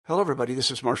Hello, everybody. This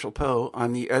is Marshall Poe.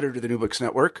 I'm the editor of the New Books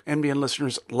Network. NBN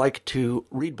listeners like to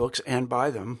read books and buy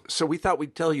them. So we thought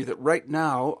we'd tell you that right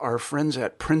now, our friends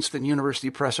at Princeton University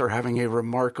Press are having a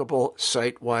remarkable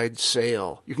site-wide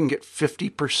sale. You can get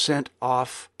 50%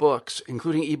 off books,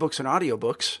 including ebooks and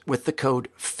audiobooks, with the code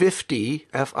 50,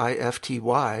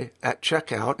 F-I-F-T-Y, at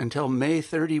checkout until May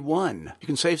 31. You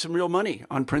can save some real money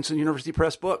on Princeton University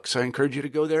Press books. I encourage you to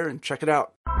go there and check it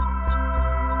out.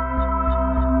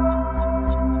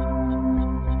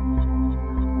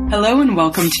 Hello and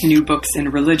welcome to New Books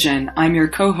in Religion. I'm your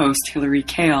co-host, Hilary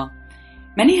Kale.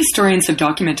 Many historians have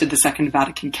documented the Second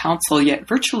Vatican Council, yet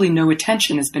virtually no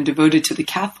attention has been devoted to the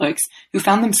Catholics who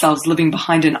found themselves living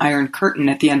behind an Iron Curtain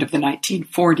at the end of the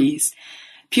 1940s.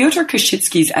 Piotr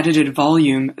Koszycki's edited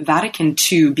volume, Vatican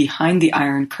II Behind the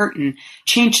Iron Curtain,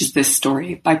 changes this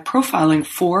story by profiling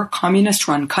 4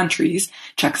 communist-run countries,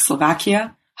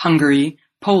 Czechoslovakia, Hungary,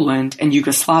 Poland, and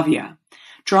Yugoslavia.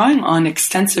 Drawing on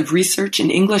extensive research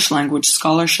in English language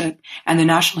scholarship and the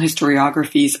national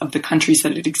historiographies of the countries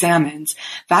that it examines,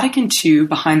 Vatican II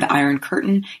Behind the Iron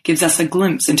Curtain gives us a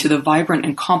glimpse into the vibrant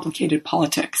and complicated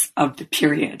politics of the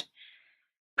period.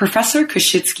 Professor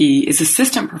Koszycki is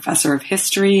assistant professor of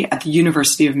history at the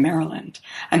University of Maryland.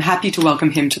 I'm happy to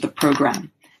welcome him to the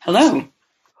program. Hello.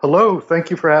 Hello. Thank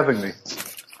you for having me.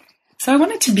 So I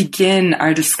wanted to begin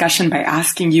our discussion by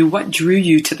asking you what drew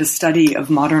you to the study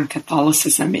of modern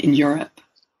Catholicism in Europe?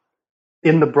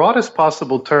 In the broadest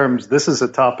possible terms, this is a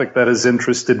topic that has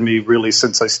interested me really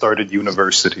since I started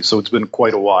university, so it's been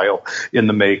quite a while in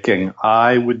the making.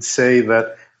 I would say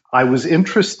that I was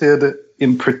interested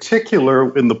in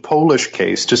particular in the Polish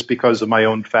case, just because of my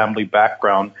own family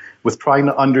background, with trying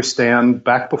to understand,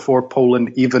 back before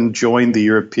Poland even joined the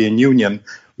European Union,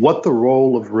 what the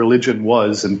role of religion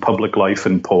was in public life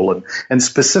in Poland, and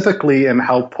specifically in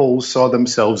how Poles saw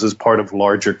themselves as part of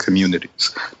larger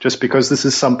communities. Just because this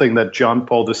is something that John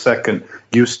Paul II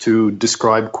used to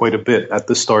describe quite a bit at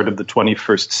the start of the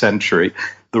 21st century,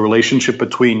 the relationship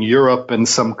between Europe and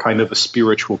some kind of a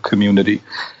spiritual community.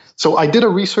 So I did a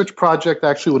research project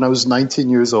actually when I was 19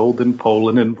 years old in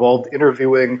Poland, involved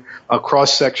interviewing a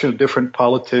cross-section of different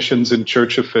politicians and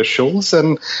church officials.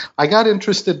 And I got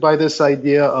interested by this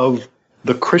idea of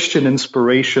the Christian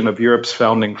inspiration of Europe's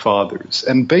founding fathers.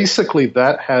 And basically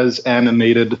that has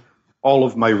animated all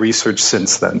of my research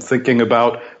since then, thinking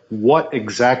about what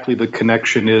exactly the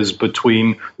connection is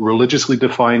between religiously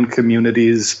defined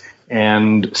communities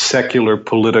and secular,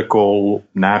 political,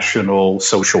 national,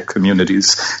 social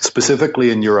communities,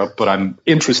 specifically in Europe, but I'm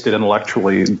interested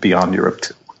intellectually beyond Europe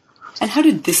too. And how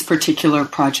did this particular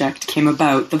project came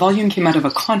about? The volume came out of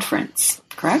a conference,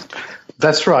 correct?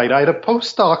 That's right. I had a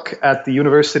postdoc at the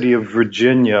University of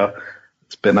Virginia.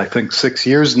 It's been, I think, 6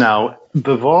 years now.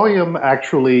 The volume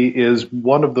actually is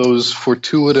one of those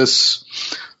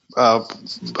fortuitous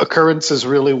occurrences,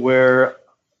 really, where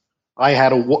I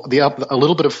had a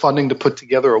little bit of funding to put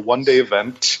together a one-day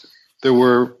event. There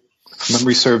were, if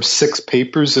memory serves, 6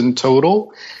 papers in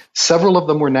total. Several of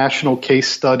them were national case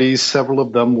studies. Several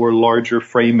of them were larger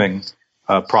framing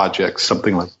projects,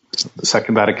 something like the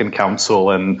Second Vatican Council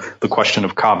and the question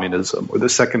of communism, or the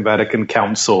Second Vatican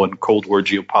Council and Cold War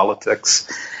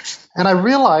geopolitics. And I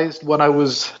realized when I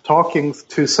was talking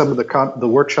to some of the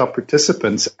workshop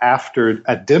participants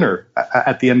at dinner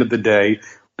at the end of the day,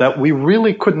 that we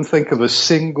really couldn't think of a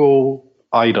single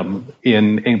item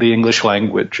in the English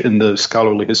language, in the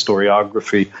scholarly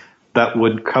historiography, that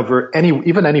would cover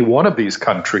even any one of these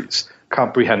countries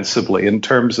comprehensively in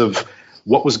terms of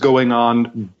what was going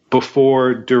on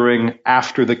before, during,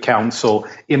 after the Council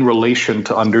in relation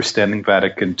to understanding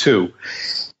Vatican II.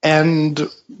 And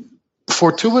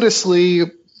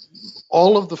fortuitously,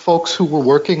 all of the folks who were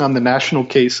working on the national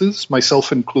cases,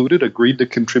 myself included, agreed to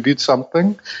contribute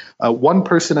something. One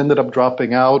person ended up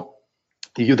dropping out.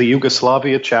 The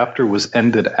Yugoslavia chapter was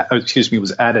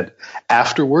added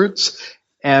afterwards.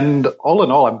 And all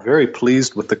in all, I'm very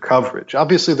pleased with the coverage.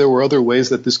 Obviously, there were other ways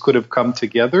that this could have come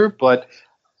together, but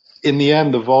in the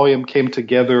end, the volume came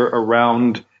together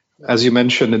around, as you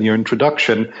mentioned in your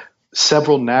introduction,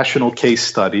 several national case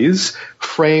studies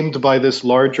framed by this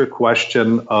larger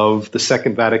question of the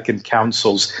Second Vatican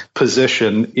Council's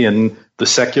position in the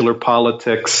secular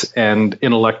politics and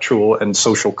intellectual and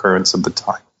social currents of the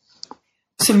time.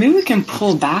 So maybe we can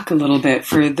pull back a little bit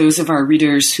for those of our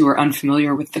readers who are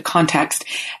unfamiliar with the context.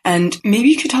 And maybe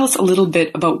you could tell us a little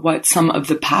bit about what some of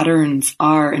the patterns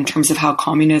are in terms of how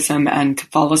communism and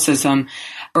Catholicism,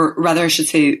 or rather I should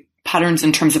say patterns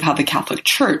in terms of how the Catholic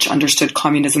Church understood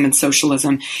communism and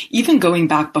socialism, even going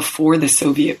back before the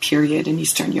Soviet period in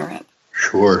Eastern Europe.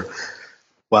 Sure.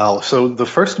 Well, so the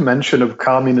first mention of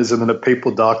communism in a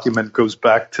papal document goes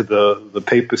back to the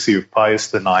papacy of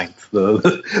Pius IX,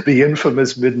 the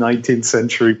infamous mid-19th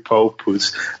century pope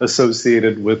who's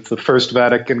associated with the First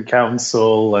Vatican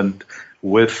Council and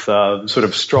with sort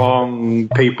of strong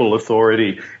papal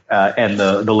authority and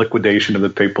the liquidation of the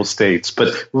papal states.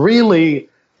 But really,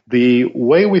 the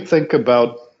way we think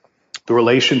about the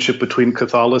relationship between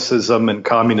Catholicism and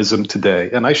communism today,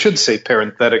 and I should say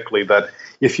parenthetically that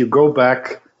if you go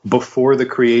back before the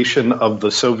creation of the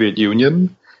Soviet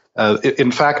Union,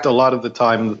 in fact, a lot of the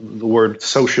time, the word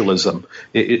socialism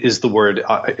is the word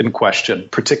in question.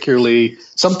 Particularly,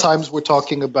 sometimes we're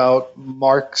talking about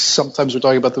Marx, sometimes we're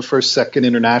talking about the First, Second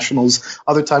Internationals,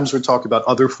 other times we're talking about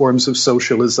other forms of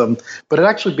socialism. But it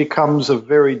actually becomes a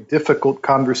very difficult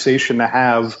conversation to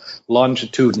have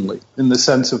longitudinally, in the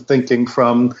sense of thinking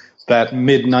from that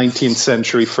mid-19th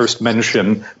century first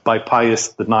mention by Pius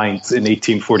IX in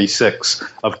 1846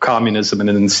 of communism in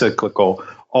an encyclical,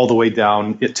 all the way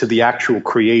down to the actual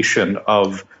creation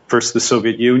of first the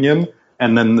Soviet Union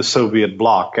and then the Soviet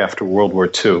bloc after World War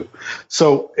II.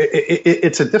 So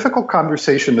it's a difficult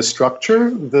conversation to structure.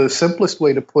 The simplest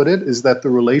way to put it is that the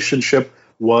relationship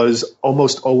was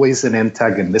almost always an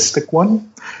antagonistic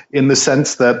one, in the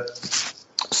sense that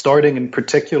starting in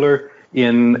particular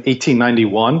in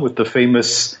 1891 with the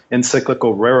famous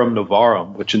encyclical Rerum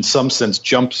Novarum, which in some sense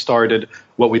jump-started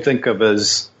what we think of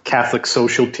as Catholic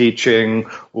social teaching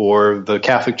or the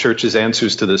Catholic Church's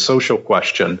answers to the social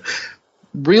question.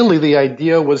 Really, the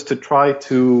idea was to try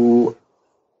to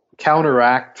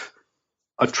counteract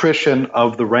attrition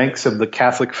of the ranks of the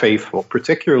Catholic faithful,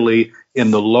 particularly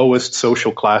in the lowest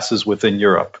social classes within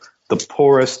Europe, the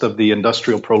poorest of the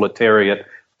industrial proletariat,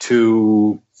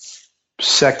 to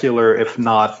secular, if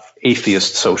not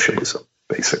atheist socialism,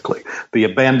 basically. The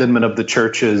abandonment of the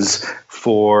churches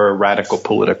for radical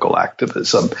political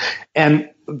activism.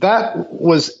 And that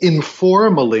was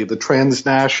informally the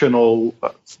transnational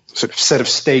sort of set of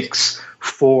stakes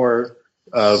for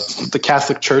the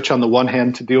Catholic Church, on the one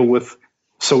hand, to deal with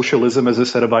socialism as a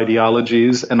set of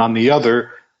ideologies, and on the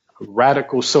other,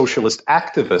 radical socialist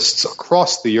activists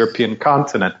across the European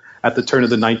continent at the turn of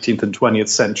the 19th and 20th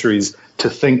centuries to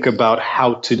think about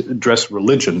how to address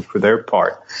religion for their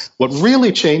part. What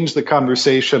really changed the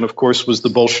conversation, of course, was the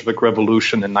Bolshevik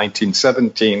Revolution in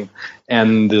 1917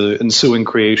 and the ensuing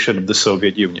creation of the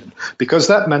Soviet Union, because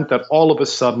that meant that all of a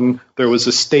sudden there was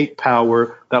a state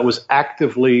power that was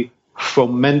actively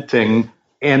fomenting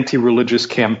anti-religious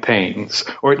campaigns,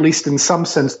 or at least in some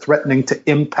sense threatening to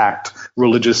impact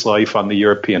religious life on the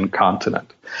European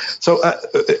continent. So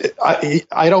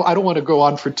I don't want to go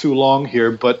on for too long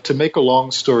here, but to make a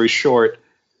long story short,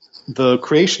 the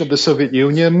creation of the Soviet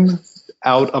Union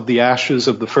out of the ashes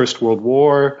of the First World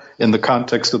War in the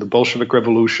context of the Bolshevik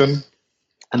Revolution,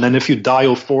 and then if you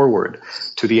dial forward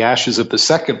to the ashes of the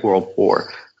Second World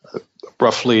War,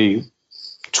 roughly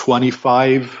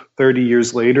 25, 30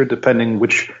 years later, depending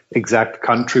which exact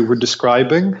country we're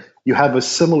describing, you have a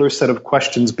similar set of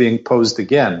questions being posed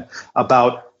again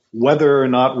about whether or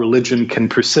not religion can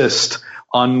persist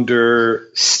under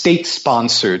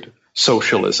state-sponsored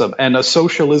socialism, and a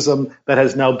socialism that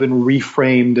has now been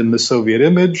reframed in the Soviet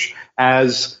image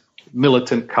as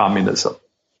militant communism.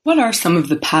 What are some of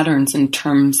the patterns in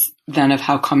terms then of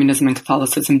how communism and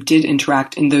Catholicism did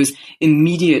interact in those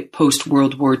immediate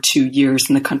post-World War II years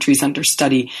in the countries under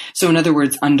study? So in other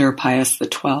words, under Pius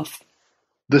XII.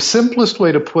 The simplest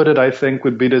way to put it, I think,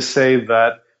 would be to say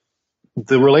that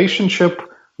the relationship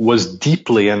was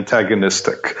deeply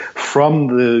antagonistic from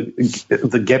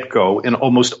the get-go in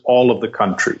almost all of the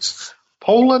countries.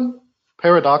 Poland,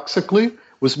 paradoxically,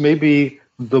 was maybe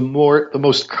the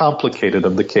most complicated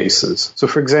of the cases. So,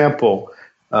 for example,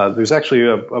 there's actually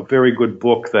a very good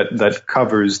book that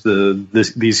covers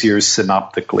these years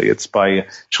synoptically. It's by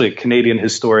actually a Canadian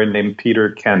historian named Peter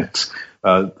Kent.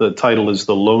 The title is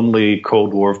The Lonely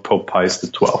Cold War of Pope Pius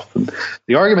XII. And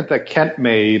the argument that Kent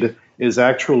made is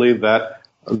actually that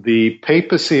the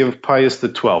papacy of Pius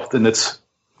XII in its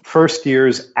first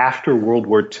years after World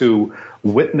War II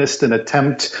witnessed an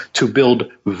attempt to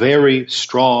build very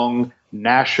strong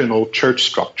national church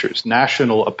structures,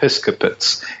 national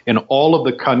episcopates in all of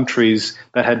the countries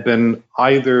that had been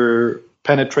either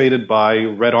penetrated by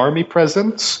Red Army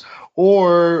presence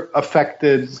or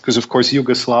affected, because of course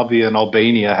Yugoslavia and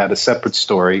Albania had a separate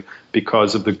story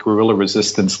because of the guerrilla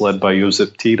resistance led by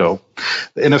Josip Tito.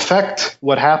 In effect,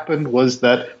 what happened was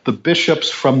that the bishops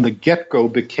from the get-go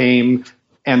became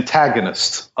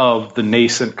antagonists of the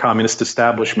nascent communist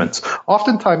establishments,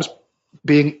 oftentimes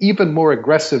being even more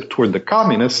aggressive toward the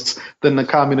communists than the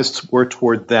communists were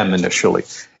toward them initially.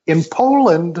 In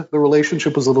Poland, the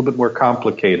relationship was a little bit more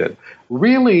complicated.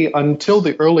 Really, until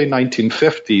the early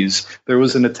 1950s, there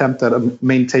was an attempt at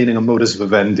maintaining a modus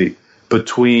vivendi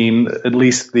between at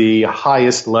least the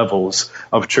highest levels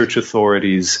of church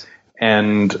authorities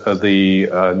and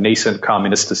the nascent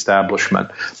communist establishment.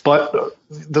 But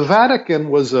the Vatican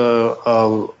was a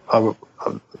sort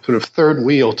of third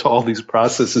wheel to all these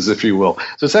processes, if you will.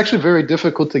 So it's actually very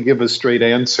difficult to give a straight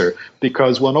answer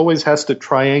because one always has to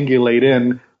triangulate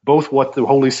in both what the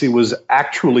Holy See was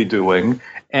actually doing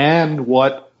and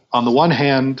what, on the one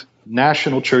hand,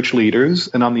 national church leaders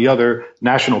and on the other,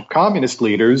 national communist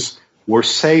leaders were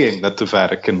saying that the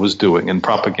Vatican was doing in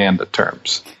propaganda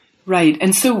terms. Right.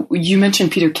 And so you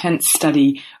mentioned Peter Kent's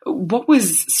study. What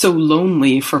was so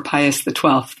lonely for Pius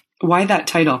XII? Why that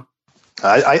title?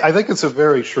 I think it's a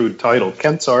very shrewd title.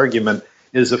 Kent's argument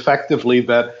is effectively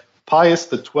that Pius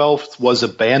XII was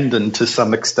abandoned to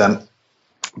some extent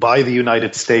by the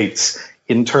United States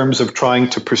in terms of trying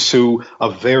to pursue a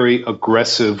very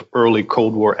aggressive early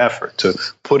Cold War effort to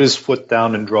put his foot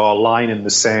down and draw a line in the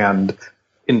sand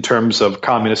in terms of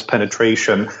communist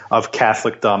penetration of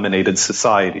Catholic-dominated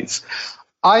societies.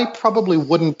 I probably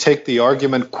wouldn't take the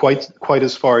argument quite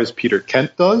as far as Peter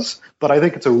Kent does, but I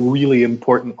think it's a really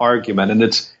important argument, and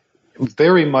it's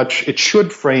very much, it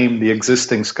should frame the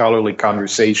existing scholarly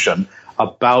conversation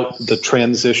about the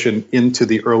transition into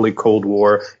the early Cold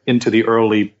War, into the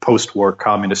early post-war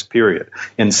communist period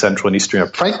in Central and Eastern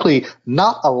Europe. Frankly,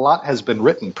 not a lot has been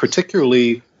written,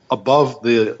 particularly above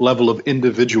the level of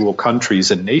individual countries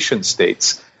and nation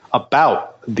states,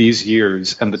 about these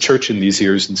years and the church in these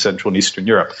years in Central and Eastern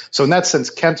Europe. So in that sense,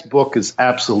 Kent's book is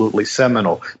absolutely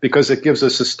seminal because it gives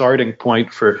us a starting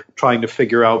point for trying to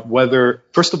figure out whether,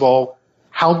 first of all,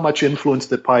 how much influence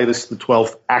did Pius XII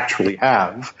actually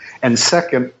have? And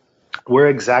second, where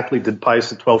exactly did Pius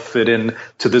XII fit in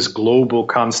to this global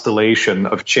constellation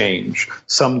of change?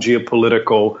 Some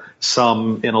geopolitical,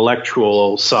 some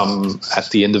intellectual, some at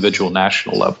the individual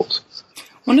national levels.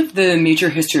 One of the major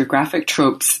historiographic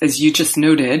tropes, as you just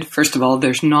noted, first of all,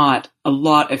 there's not a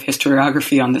lot of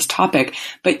historiography on this topic,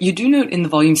 but you do note in the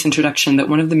volume's introduction that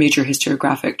one of the major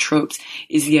historiographic tropes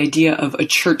is the idea of a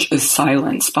church of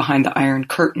silence behind the Iron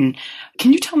Curtain.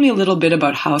 Can you tell me a little bit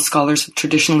about how scholars have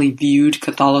traditionally viewed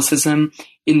Catholicism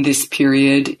in this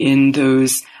period in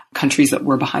those countries that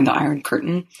were behind the Iron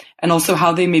Curtain, and also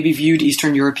how they maybe viewed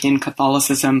Eastern European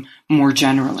Catholicism more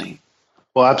generally?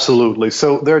 Well, absolutely.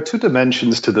 So there are two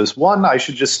dimensions to this. One, I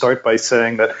should just start by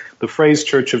saying that the phrase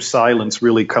Church of Silence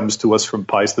really comes to us from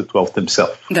Pius XII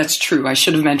himself. That's true. I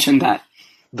should have mentioned that.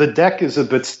 The deck is a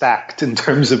bit stacked in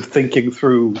terms of thinking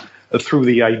through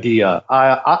the idea.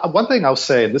 One thing I'll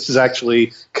say, and this is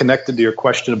actually connected to your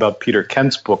question about Peter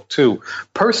Kent's book too.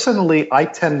 Personally, I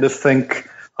tend to think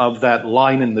of that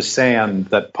line in the sand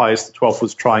that Pius XII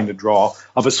was trying to draw,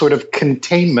 of a sort of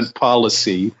containment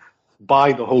policy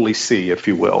by the Holy See, if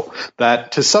you will,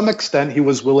 that to some extent he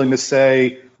was willing to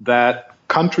say that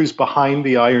countries behind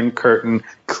the Iron Curtain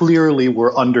clearly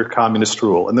were under communist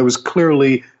rule, and there was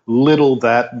clearly little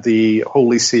that the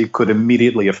Holy See could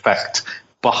immediately affect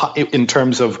in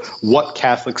terms of what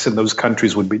Catholics in those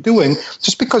countries would be doing,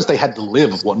 just because they had to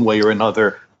live one way or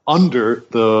another under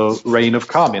the reign of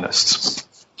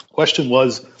communists. Question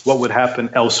was, what would happen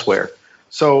elsewhere?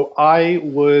 So I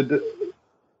would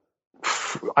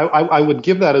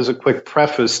give that as a quick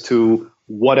preface to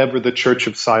whatever the Church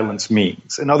of Silence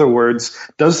means. In other words,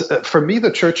 for me,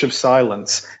 the Church of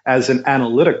Silence as an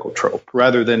analytical trope,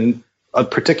 rather than a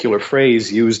particular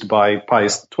phrase used by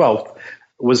Pius XII,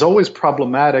 was always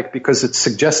problematic because it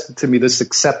suggested to me this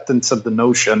acceptance of the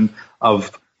notion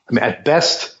of, at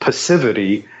best,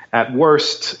 passivity, at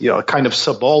worst, a kind of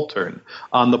subaltern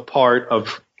on the part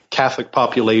of Catholic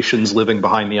populations living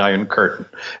behind the Iron Curtain.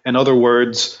 In other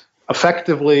words,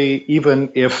 effectively,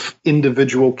 even if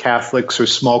individual Catholics or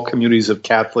small communities of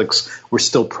Catholics were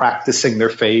still practicing their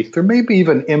faith, or maybe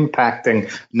even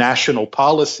impacting national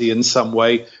policy in some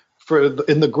way,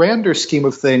 in the grander scheme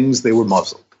of things, they were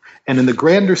muzzled. And in the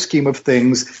grander scheme of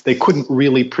things, they couldn't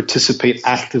really participate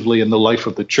actively in the life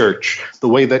of the church, the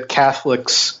way that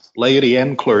Catholics, laity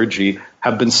and clergy,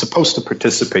 have been supposed to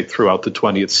participate throughout the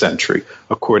 20th century,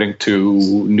 according to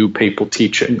new papal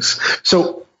teachings.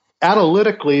 So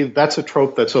analytically, that's a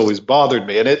trope that's always bothered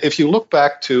me. And if you look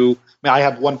back to, I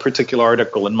have one particular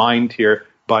article in mind here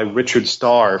by Richard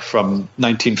Starr from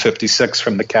 1956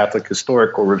 from the Catholic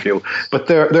Historical Review. But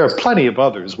there are plenty of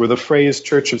others where the phrase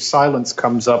Church of Silence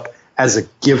comes up as a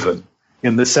given,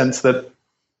 in the sense that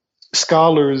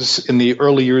scholars in the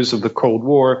early years of the Cold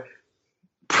War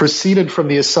proceeded from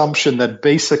the assumption that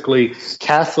basically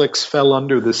Catholics fell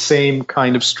under the same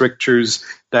kind of strictures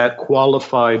that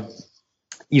qualified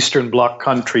Eastern Bloc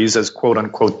countries as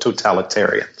quote-unquote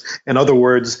totalitarian. In other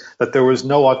words, that there was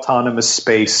no autonomous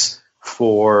space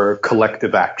for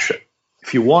collective action.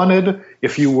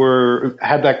 If you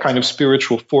had that kind of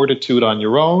spiritual fortitude on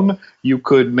your own, you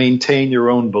could maintain your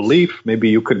own belief. Maybe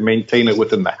you could maintain it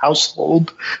within the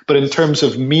household. But in terms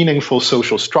of meaningful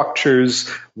social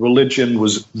structures, religion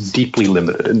was deeply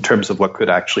limited in terms of what could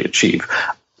actually achieve.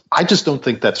 I just don't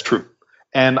think that's true.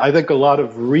 And I think a lot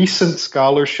of recent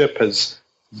scholarship has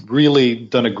really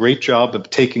done a great job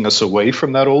of taking us away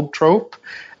from that old trope.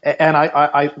 And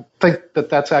I think that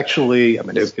that's actually, I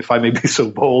mean, if I may be so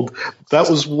bold, that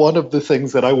was one of the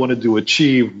things that I wanted to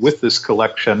achieve with this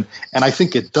collection. And I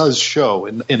think it does show,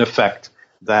 in effect,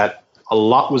 that a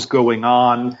lot was going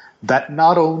on that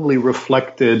not only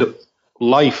reflected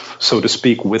life, so to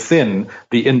speak, within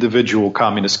the individual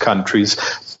communist countries,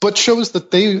 but shows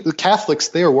that the Catholics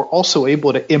there were also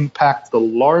able to impact the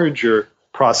larger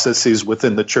processes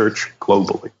within the church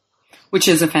globally. Which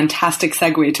is a fantastic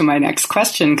segue to my next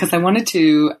question, because I wanted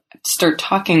to start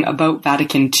talking about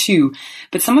Vatican II,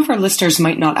 but some of our listeners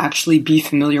might not actually be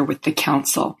familiar with the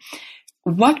council.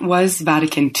 What was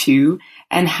Vatican II,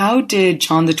 and how did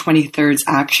John the 23rd's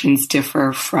actions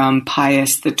differ from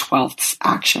Pius XII's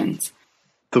actions?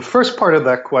 The first part of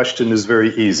that question is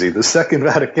very easy. The Second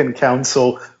Vatican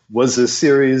Council was a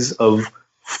series of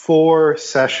 4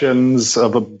 sessions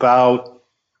of about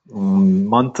a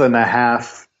month and a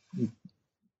half,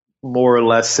 more or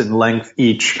less in length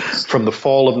each, from the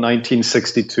fall of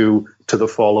 1962 to the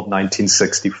fall of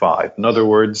 1965. In other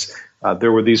words,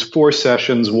 there were these 4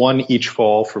 sessions, one each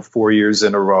fall for 4 years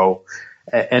in a row.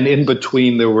 And in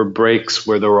between, there were breaks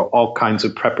where there were all kinds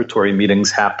of preparatory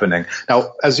meetings happening.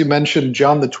 Now, as you mentioned,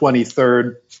 John the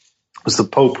 23rd was the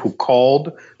Pope who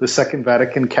called the Second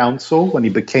Vatican Council. When he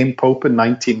became Pope in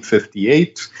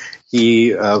 1958,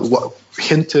 he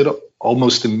hinted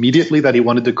almost immediately that he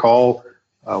wanted to call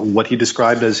what he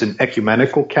described as an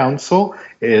ecumenical council.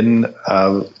 In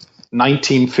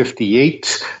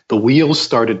 1958, the wheels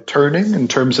started turning in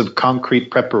terms of concrete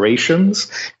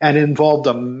preparations, and involved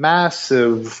a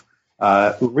massive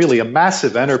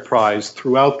enterprise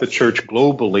throughout the church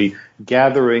globally,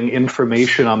 gathering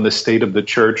information on the state of the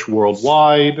church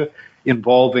worldwide,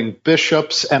 involving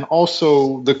bishops, and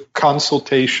also the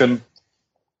consultation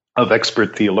of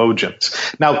expert theologians.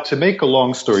 Now, to make a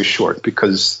long story short,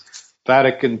 because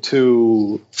Vatican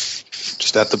II,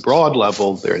 just at the broad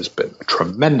level, there's been a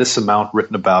tremendous amount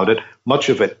written about it, much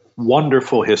of it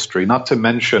wonderful history, not to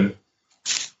mention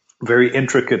very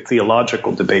intricate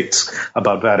theological debates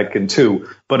about Vatican II.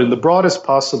 But in the broadest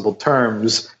possible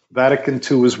terms, Vatican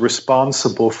II is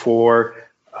responsible for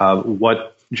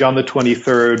what John the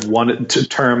 23rd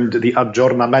termed the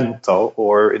aggiornamento,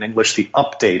 or in English, the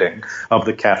updating of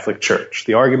the Catholic Church.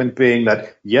 The argument being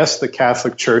that, yes, the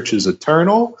Catholic Church is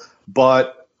eternal,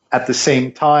 but at the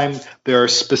same time, there are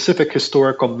specific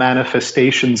historical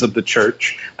manifestations of the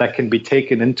church that can be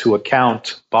taken into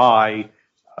account by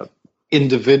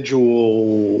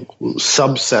individual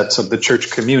subsets of the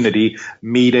church community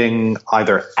meeting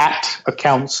either at a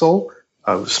council,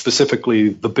 specifically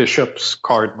the bishops,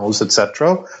 cardinals,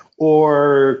 etc.,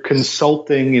 or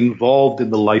consulting involved in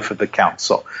the life of the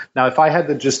council. Now, if I had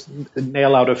to just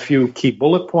nail out a few key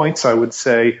bullet points, I would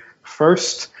say,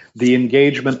 first, the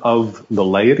engagement of the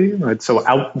laity, right? So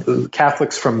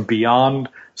Catholics from beyond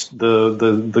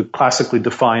the classically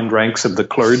defined ranks of the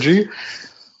clergy.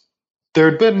 There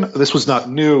had been, this was not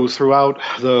new, throughout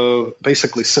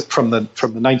basically from the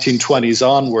 1920s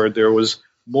onward, there was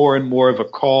more and more of a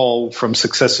call from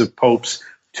successive popes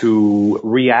to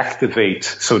reactivate,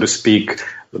 so to speak,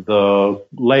 the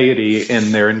laity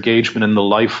in their engagement in the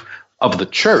life of the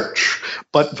church.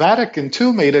 But Vatican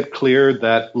II made it clear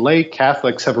that lay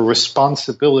Catholics have a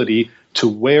responsibility to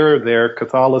wear their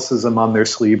Catholicism on their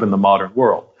sleeve in the modern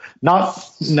world. Not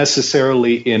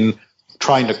necessarily in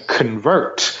trying to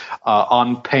convert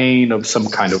on pain of some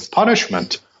kind of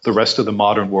punishment the rest of the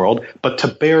modern world, but to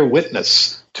bear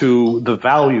witness to the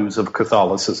values of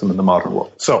Catholicism in the modern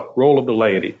world. So, role of the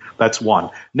laity, that's one.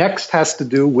 Next has to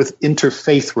do with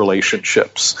interfaith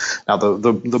relationships. Now,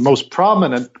 the most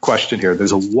prominent question here,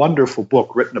 there's a wonderful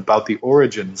book written about the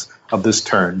origins of this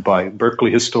term by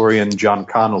Berkeley historian John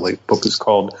Connolly. The book is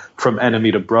called From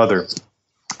Enemy to Brother.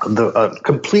 The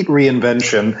complete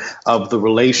reinvention of the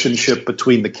relationship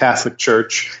between the Catholic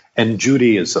Church and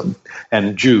Judaism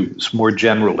and Jews more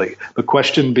generally. The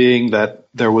question being that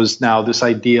there was now this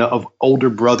idea of older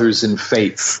brothers in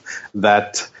faith,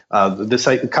 that This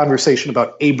conversation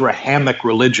about Abrahamic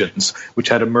religions, which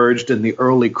had emerged in the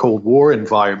early Cold War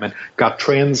environment, got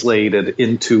translated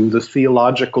into the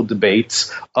theological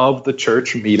debates of the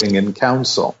church meeting in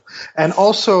council. And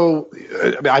also,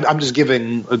 I'm just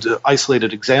giving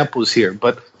isolated examples here,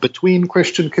 but between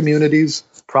Christian communities,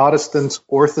 Protestants,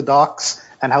 Orthodox,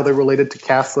 and how they're related to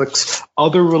Catholics,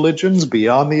 other religions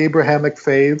beyond the Abrahamic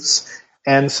faiths,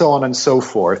 and so on and so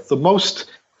forth. The most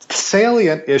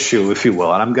salient issue, if you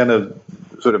will, and I'm going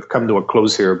to sort of come to a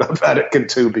close here about Vatican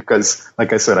II because,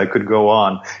 like I said, I could go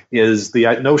on, is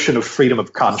the notion of freedom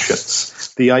of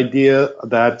conscience. The idea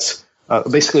that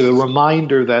basically the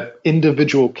reminder that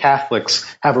individual Catholics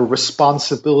have a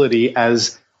responsibility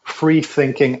as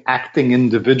free-thinking, acting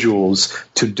individuals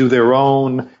to do their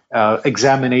own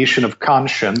examination of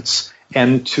conscience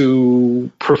and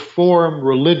to perform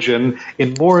religion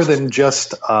in more than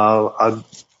just a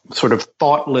sort of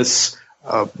thoughtless,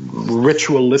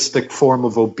 ritualistic form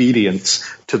of obedience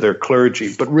to their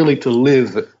clergy, but really to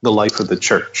live the life of the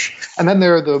church. And then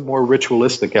there are the more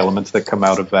ritualistic elements that come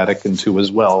out of Vatican II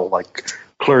as well, like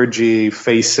clergy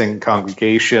facing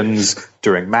congregations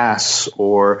during Mass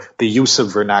or the use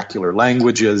of vernacular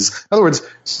languages. In other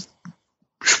words,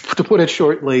 to put it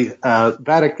shortly,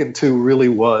 Vatican II really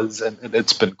was, and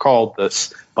it's been called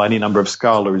this by any number of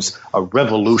scholars, a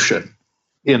revolution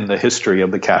in the history of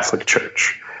the Catholic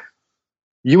Church.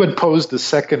 You had posed the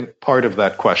second part of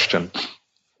that question,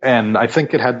 and I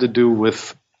think it had to do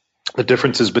with the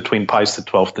differences between Pius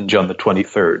XII and John the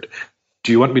 23rd.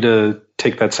 Do you want me to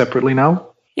take that separately now?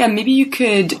 Yeah, maybe you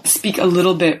could speak a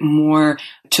little bit more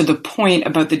to the point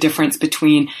about the difference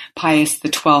between Pius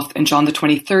XII and John the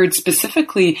 23rd,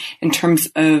 specifically in terms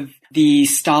of the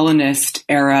Stalinist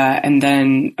era and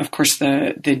then, of course,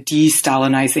 the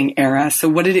de-Stalinizing era. So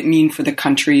what did it mean for the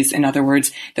countries, in other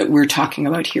words, that we're talking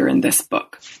about here in this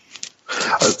book?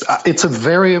 It's a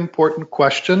very important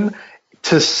question.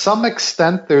 To some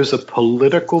extent, there's a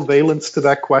political valence to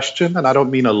that question, and I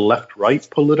don't mean a left-right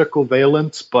political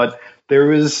valence, but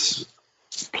there is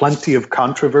plenty of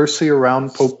controversy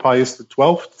around Pope Pius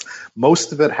XII.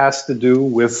 Most of it has to do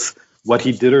with what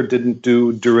he did or didn't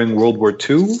do during World War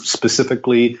II,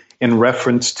 specifically in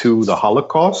reference to the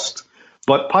Holocaust.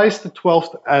 But Pius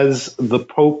XII, as the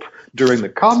Pope during the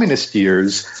communist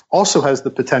years, also has the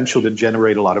potential to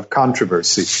generate a lot of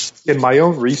controversy. In my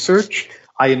own research,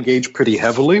 I engage pretty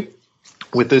heavily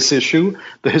with this issue.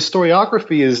 The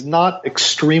historiography is not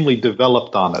extremely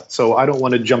developed on it, so I don't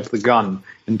want to jump the gun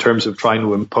in terms of trying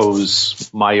to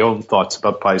impose my own thoughts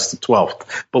about Pius XII.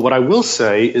 But what I will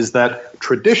say is that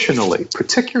traditionally,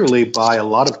 particularly by a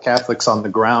lot of Catholics on the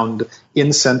ground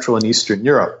in Central and Eastern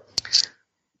Europe,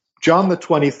 John the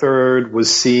 23rd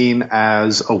was seen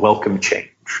as a welcome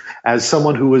change, as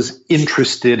someone who was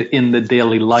interested in the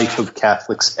daily life of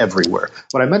Catholics everywhere.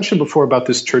 What I mentioned before about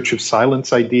this Church of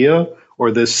Silence idea, or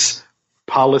this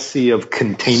policy of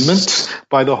containment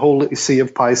by the Holy See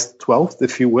of Pius XII,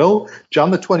 if you will, John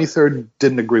the 23rd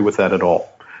didn't agree with that at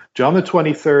all. John the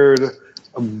 23rd,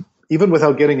 even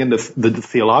without getting into the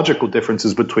theological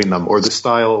differences between them or the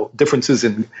style differences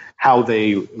in how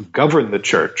they govern the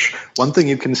church, one thing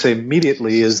you can say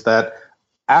immediately is that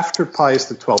after Pius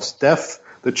XII's death,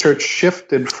 the church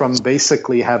shifted from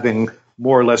basically having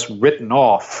more or less written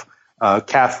off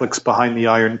Catholics behind the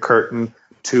Iron Curtain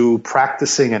to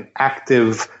practicing an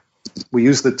active, we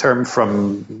use the term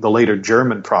from the later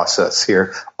German process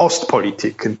here,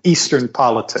 Ostpolitik, an Eastern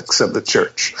politics of the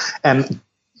church. And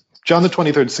John the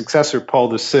 23rd's successor,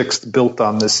 Paul VI, built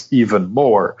on this even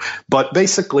more. But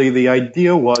basically the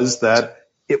idea was that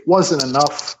it wasn't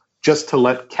enough just to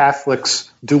let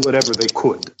Catholics do whatever they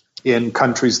could in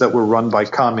countries that were run by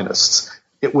communists.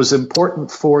 It was important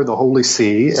for the Holy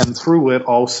See, and through it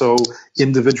also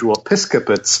individual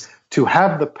episcopates, to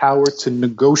have the power to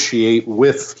negotiate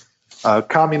with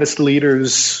communist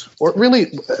leaders, or really,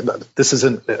 this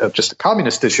isn't just a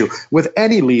communist issue, with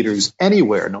any leaders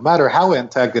anywhere, no matter how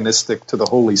antagonistic to the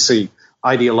Holy See,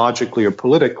 ideologically or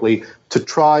politically, to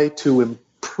try to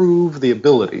improve the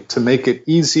ability, to make it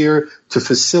easier to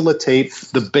facilitate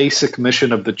the basic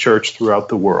mission of the church throughout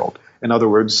the world. In other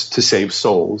words, to save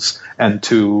souls and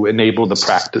to enable the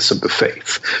practice of the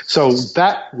faith. So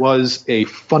that was a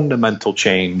fundamental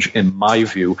change in my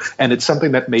view, and it's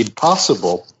something that made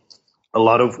possible a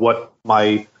lot of what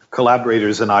my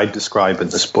collaborators and I describe in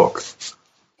this book.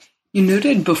 You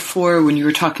noted before when you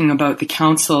were talking about the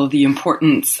council the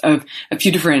importance of a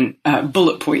few different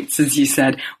bullet points, as you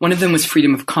said. One of them was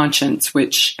freedom of conscience,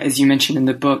 which, as you mentioned in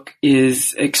the book,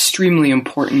 is extremely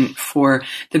important for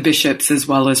the bishops as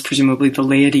well as presumably the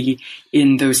laity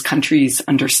in those countries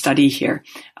under study here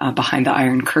behind the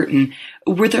Iron Curtain.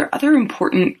 Were there other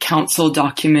important council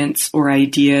documents or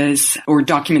ideas or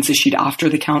documents issued after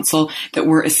the council that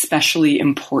were especially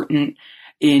important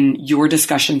in your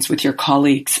discussions with your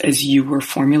colleagues as you were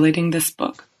formulating this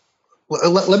book?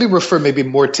 Let me refer maybe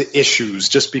more to issues,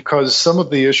 just because some of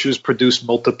the issues produce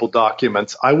multiple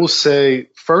documents. I will say,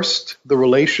 first, the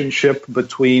relationship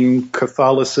between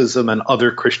Catholicism and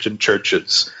other Christian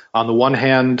churches. On the one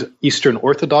hand, Eastern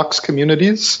Orthodox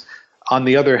communities. On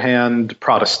the other hand,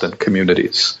 Protestant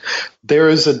communities. There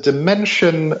is a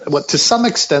dimension, to some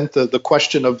extent, the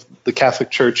question of the Catholic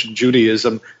Church and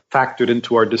Judaism factored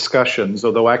into our discussions,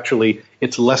 although actually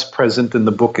it's less present in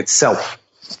the book itself,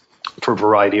 for a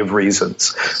variety of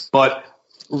reasons. But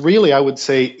really, I would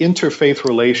say interfaith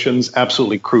relations,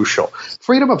 absolutely crucial.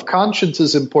 Freedom of conscience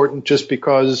is important just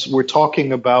because we're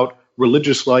talking about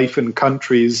religious life in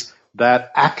countries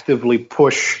that actively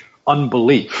push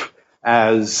unbelief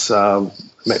as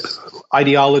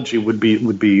ideology would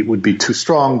be too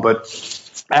strong, but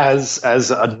as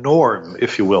a norm,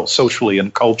 if you will, socially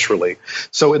and culturally.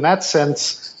 So in that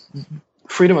sense,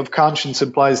 freedom of conscience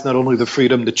implies not only the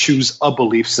freedom to choose a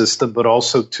belief system, but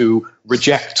also to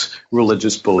reject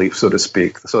religious belief, so to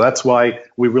speak. So that's why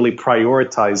we really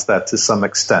prioritize that to some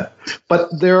extent.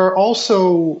 But there are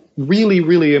also really,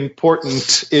 really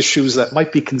important issues that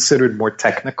might be considered more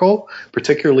technical,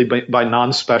 particularly by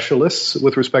non-specialists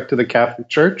with respect to the Catholic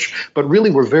Church, but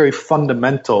really were very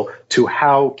fundamental to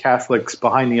how Catholics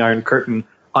behind the Iron Curtain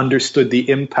understood the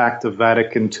impact of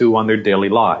Vatican II on their daily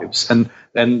lives. And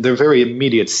there are very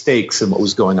immediate stakes in what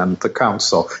was going on at the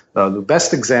council. The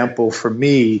best example for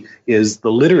me is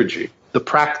the liturgy, the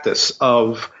practice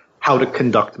of how to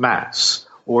conduct Mass,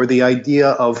 or the idea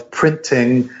of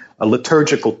printing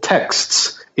liturgical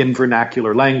texts in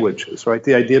vernacular languages, right?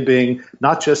 The idea being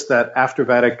not just that after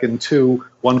Vatican II,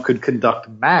 one could conduct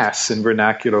Mass in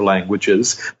vernacular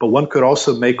languages, but one could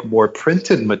also make more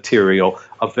printed material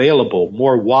available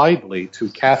more widely to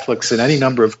Catholics in any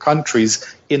number of countries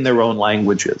in their own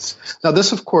languages. Now,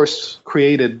 this, of course,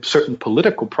 created certain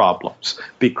political problems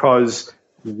because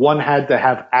one had to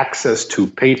have access to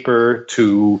paper,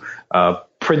 to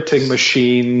printing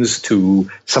machines, to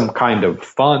some kind of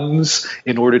funds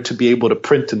in order to be able to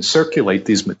print and circulate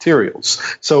these materials.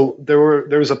 So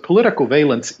there was a political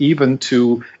valence even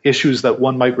to issues that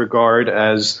one might regard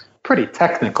as pretty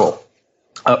technical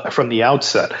from the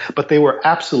outset, but they were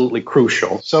absolutely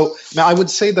crucial. So now I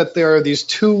would say that there are these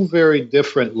two very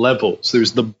different levels.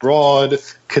 There's the broad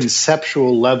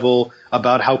conceptual level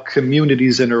about how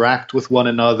communities interact with one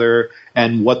another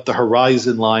and what the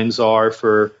horizon lines are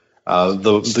for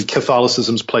the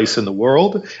Catholicism's place in the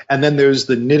world. And then there's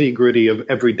the nitty-gritty of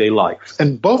everyday life.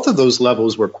 And both of those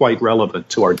levels were quite relevant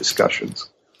to our discussions.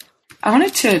 I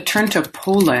wanted to turn to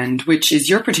Poland, which is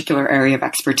your particular area of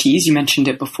expertise. You mentioned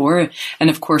it before. And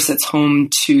of course, it's home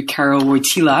to Karol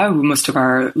Wojtyla, who most of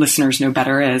our listeners know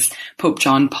better as Pope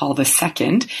John Paul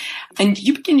II. And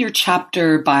you begin your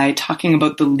chapter by talking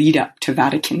about the lead up to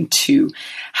Vatican II.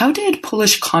 How did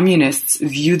Polish communists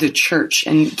view the church?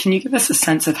 And can you give us a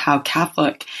sense of how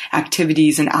Catholic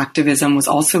activities and activism was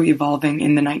also evolving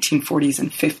in the 1940s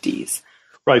and 50s?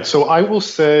 Right. So I will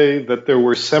say that there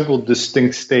were several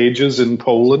distinct stages in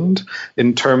Poland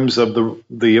in terms of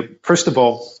the first of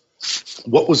all,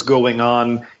 what was going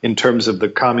on in terms of the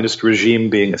communist regime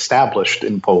being established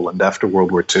in Poland after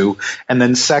World War II. And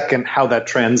then second, how that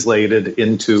translated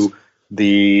into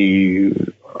the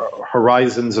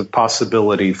horizons of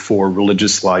possibility for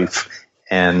religious life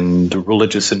and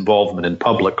religious involvement in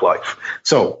public life.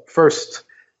 So first,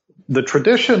 the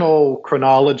traditional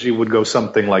chronology would go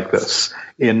something like this.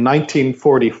 In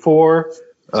 1944,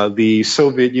 the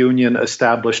Soviet Union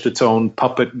established its own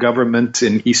puppet government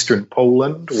in eastern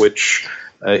Poland, which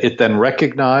it then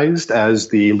recognized as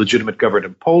the legitimate government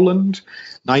in Poland.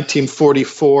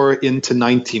 1944 into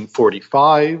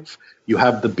 1945, you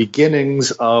have the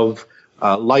beginnings of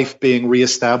life being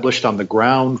reestablished on the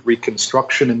ground,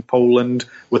 reconstruction in Poland,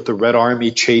 with the Red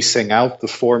Army chasing out the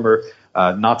former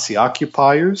Nazi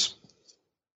occupiers.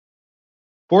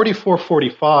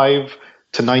 44-45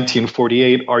 to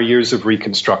 1948 are years of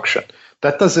reconstruction.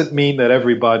 That doesn't mean that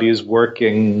everybody is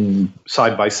working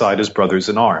side by side as brothers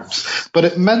in arms, but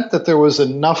it meant that there was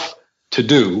enough to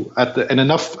do and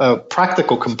enough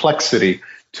practical complexity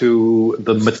to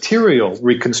the material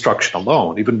reconstruction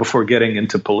alone, even before getting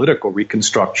into political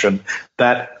reconstruction,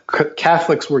 that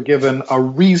Catholics were given a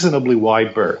reasonably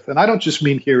wide berth. And I don't just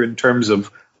mean here in terms of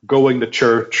going to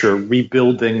church or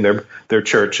rebuilding their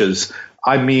churches.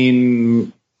 I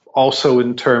mean also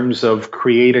in terms of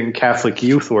creating Catholic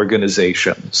youth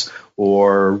organizations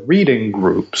or reading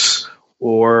groups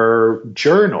or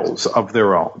journals of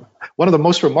their own. One of the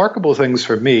most remarkable things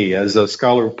for me as a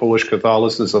scholar of Polish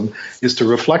Catholicism is to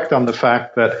reflect on the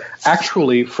fact that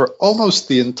actually for almost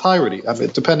the entirety, I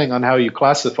mean, depending on how you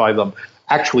classify them,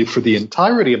 actually for the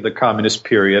entirety of the communist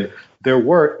period, there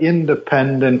were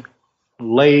independent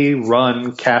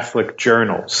lay-run Catholic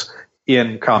journals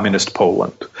in communist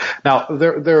Poland. Now,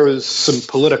 there is some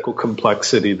political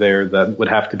complexity there that would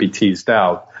have to be teased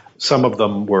out. Some of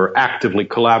them were actively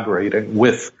collaborating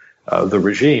with the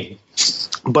regime.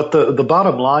 But the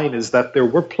bottom line is that there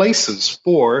were places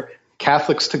for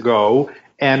Catholics to go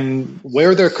and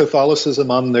wear their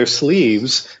Catholicism on their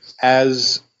sleeves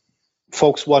as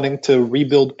folks wanting to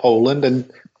rebuild Poland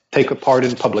and take a part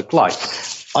in public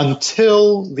life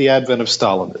until the advent of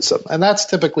Stalinism. And that's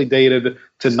typically dated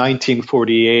to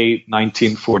 1948,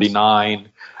 1949,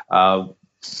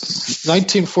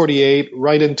 1948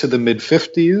 right into the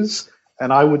mid-50s.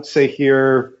 And I would say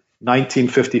here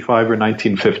 1955 or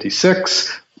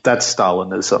 1956, that's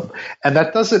Stalinism. And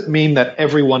that doesn't mean that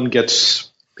everyone gets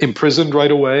imprisoned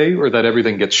right away or that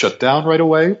everything gets shut down right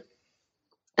away.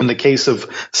 In the case of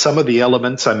some of the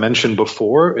elements I mentioned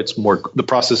before, the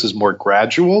process is more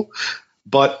gradual.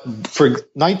 But for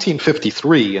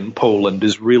 1953 in Poland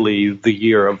is really the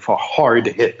year of a hard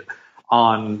hit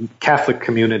on Catholic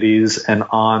communities and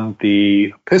on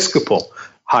the Episcopal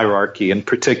hierarchy in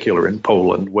particular in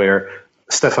Poland, where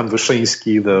Stefan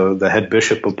Wyszyński, the head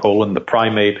bishop of Poland, the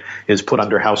primate, is put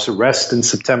under house arrest in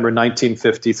September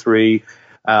 1953.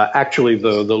 Actually,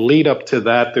 the lead up to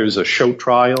that, there's a show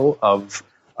trial of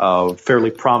a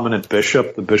fairly prominent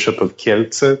bishop, the Bishop of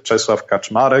Kielce, Czesław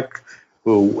Kaczmarek,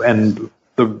 and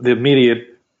the immediate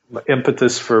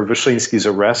impetus for Wyszyński's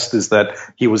arrest is that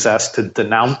he was asked to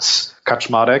denounce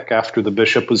Kaczmarek after the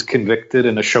bishop was convicted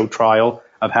in a show trial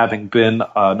of having been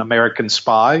an American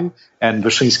spy, and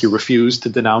Wyszyński refused to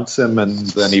denounce him, and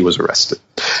then he was arrested.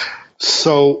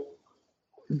 So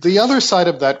the other side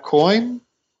of that coin,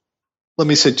 let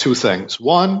me say two things.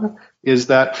 One is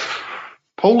that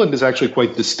Poland is actually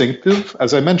quite distinctive.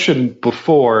 As I mentioned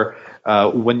before,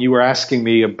 when you were asking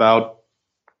me about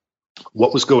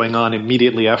what was going on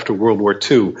immediately after World War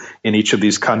II in each of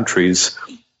these countries,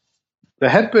 the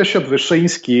head bishop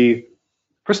Wyszyński,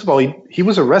 first of all, he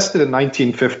was arrested in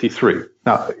 1953.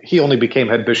 Now, he only became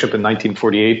head bishop in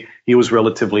 1948. He was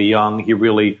relatively young. He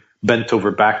really bent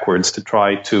over backwards to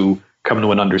try to come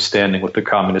to an understanding with the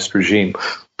communist regime.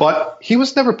 But he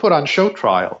was never put on show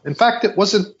trial. In fact, it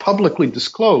wasn't publicly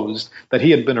disclosed that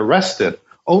he had been arrested,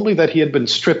 only that he had been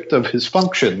stripped of his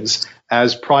functions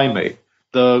as primate.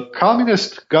 The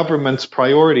communist government's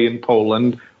priority in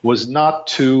Poland was not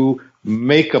to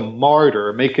make a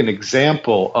martyr, make an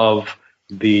example of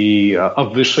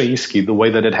Wyszyński, the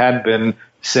way that it had been,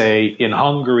 say, in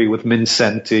Hungary with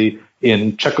Mindszenty,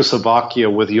 in Czechoslovakia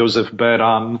with Josef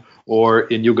Beran, or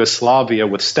in Yugoslavia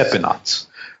with Stepinac.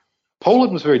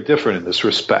 Poland was very different in this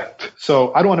respect.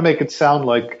 So I don't want to make it sound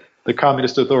like the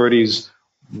communist authorities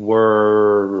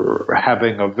were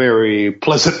having a very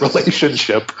pleasant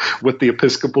relationship with the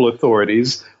Episcopal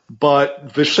authorities,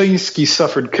 but Wyszyński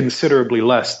suffered considerably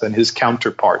less than his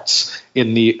counterparts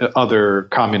in the other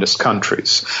communist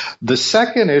countries. The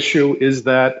second issue is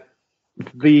that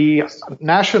the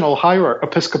national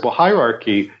Episcopal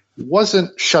hierarchy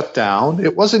wasn't shut down.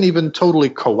 It wasn't even totally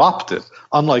co-opted,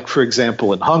 unlike, for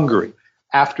example, in Hungary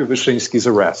after Wyszyński's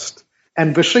arrest.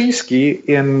 And Wyszyński,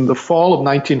 in the fall of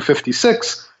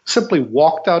 1956, simply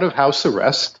walked out of house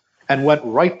arrest and went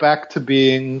right back to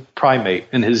being primate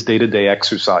in his day-to-day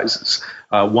exercises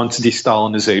once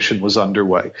de-Stalinization was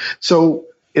underway. So,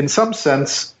 in some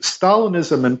sense,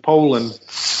 Stalinism in Poland,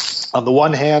 on the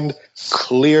one hand,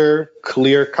 clear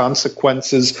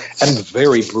consequences and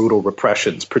very brutal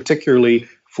repressions, particularly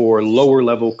for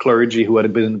lower-level clergy who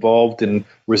had been involved in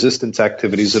resistance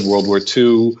activities in World War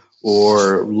II,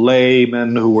 or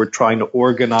laymen who were trying to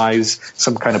organize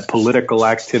some kind of political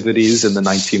activities in the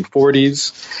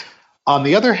 1940s. On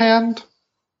the other hand,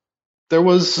 there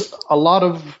was a lot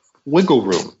of wiggle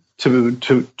room, to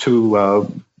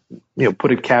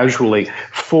put it casually,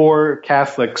 for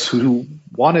Catholics who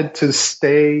wanted to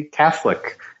stay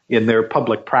Catholic in their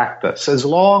public practice, as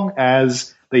long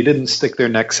as they didn't stick their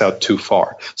necks out too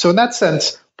far. So in that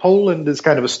sense, Poland is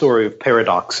kind of a story of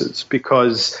paradoxes,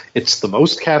 because it's the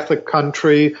most Catholic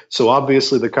country, so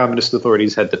obviously the communist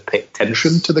authorities had to pay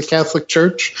attention to the Catholic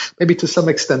Church. Maybe to some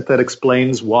extent that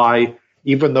explains why,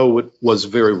 even though it was a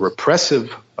very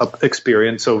repressive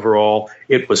experience overall,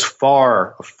 it was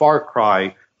a far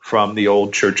cry from the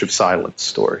old Church of Silence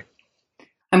story.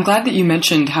 I'm glad that you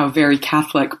mentioned how very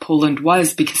Catholic Poland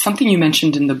was, because something you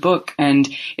mentioned in the book, and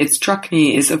it struck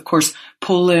me, is, of course,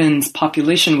 Poland's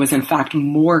population was in fact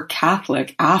more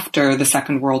Catholic after the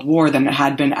Second World War than it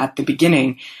had been at the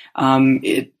beginning.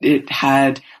 It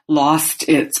had lost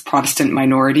its Protestant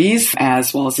minorities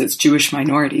as well as its Jewish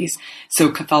minorities.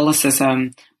 So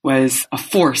Catholicism was a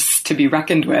force to be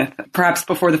reckoned with, perhaps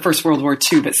before the First World War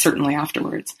too, but certainly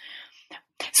afterwards.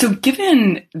 So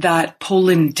given that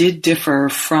Poland did differ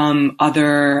from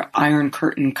other Iron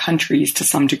Curtain countries to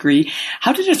some degree,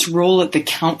 how did its role at the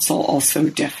council also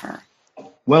differ?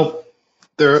 Well,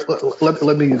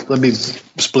 let me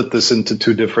split this into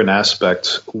two different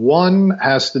aspects. One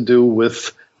has to do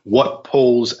with what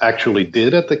Poles actually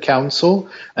did at the council,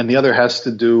 and the other has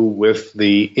to do with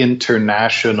the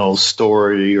international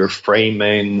story or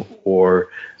framing or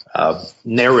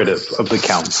narrative of the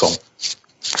council.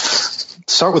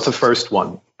 Start with the first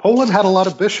one. Poland had a lot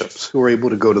of bishops who were able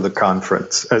to go to the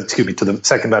to the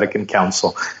Second Vatican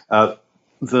Council. If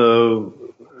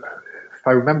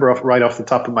I remember right off the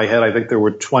top of my head, I think there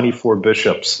were 24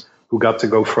 bishops who got to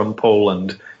go from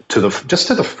Poland to the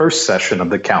first session of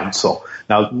the council.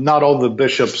 Now, not all the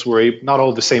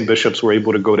same bishops were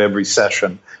able to go to every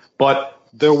session, but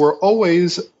there were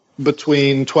always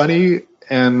between 20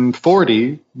 and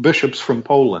 40 bishops from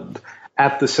Poland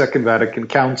at the Second Vatican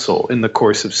Council in the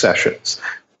course of sessions.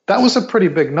 That was a pretty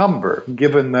big number,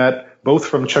 given that both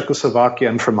from Czechoslovakia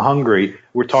and from Hungary,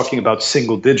 we're talking about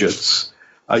single digits.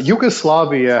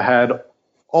 Yugoslavia had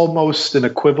almost an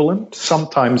equivalent,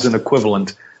 sometimes an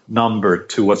equivalent number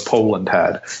to what Poland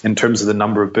had in terms of the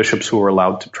number of bishops who were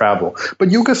allowed to travel. But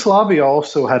Yugoslavia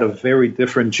also had a very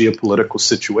different geopolitical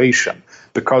situation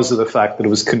because of the fact that it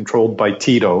was controlled by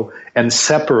Tito and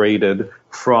separated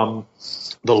from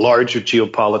the larger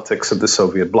geopolitics of the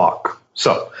Soviet bloc.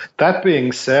 So, that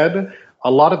being said, a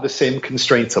lot of the same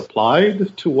constraints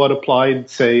applied to what applied,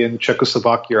 say, in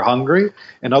Czechoslovakia or Hungary.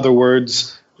 In other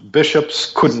words,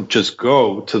 bishops couldn't just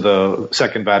go to the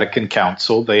Second Vatican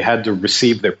Council. They had to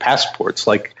receive their passports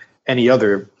like any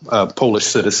other Polish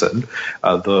citizen.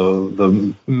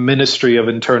 The Ministry of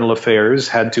Internal Affairs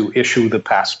had to issue the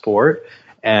passport,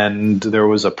 and there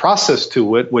was a process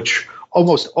to it which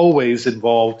almost always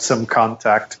involved some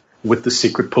contact with the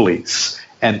secret police,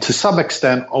 and to some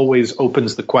extent always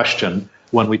opens the question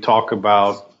when we talk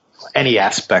about any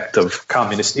aspect of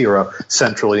communist-era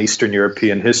Central and Eastern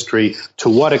European history, to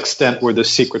what extent were the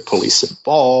secret police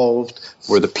involved?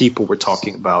 Were the people we're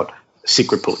talking about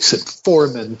secret police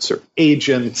informants or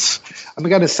agents? I'm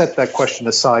going to set that question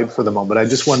aside for the moment. I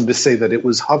just wanted to say that it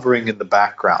was hovering in the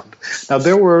background. Now,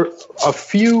 there were a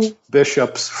few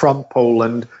bishops from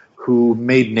Poland who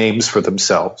made names for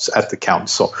themselves at the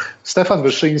council. Stefan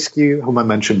Wyszyński, whom I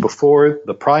mentioned before,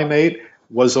 the primate,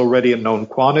 was already a known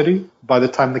quantity by the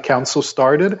time the council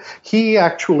started. He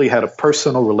actually had a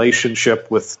personal relationship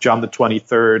with John the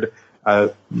 23rd,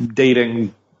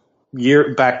 dating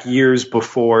back years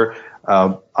before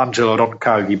Angelo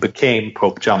Roncalli became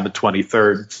Pope John the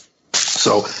 23rd.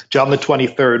 So John the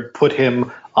 23rd put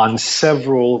him on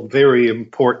several very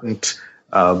important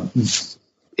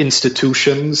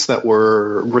institutions that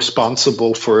were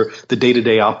responsible for the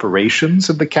day-to-day operations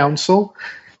of the council.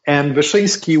 And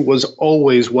Wyszyński was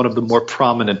always one of the more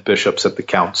prominent bishops at the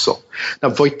council. Now,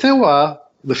 Wojtyła,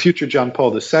 the future John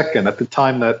Paul II, at the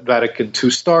time that Vatican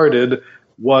II started,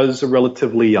 was a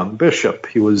relatively young bishop.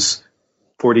 He was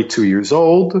 42 years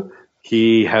old.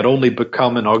 He had only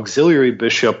become an auxiliary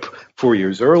bishop 4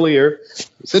 years earlier.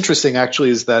 What's interesting, actually,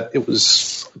 is that it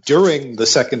was during the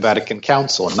Second Vatican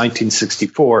Council in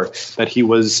 1964 that he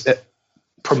was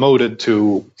promoted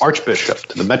to archbishop,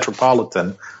 to the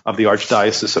metropolitan of the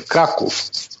Archdiocese of Krakow.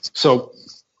 So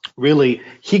really,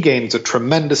 he gains a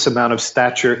tremendous amount of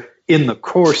stature in the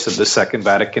course of the Second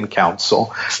Vatican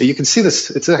Council. You can see this,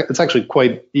 it's actually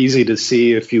quite easy to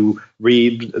see if you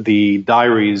read the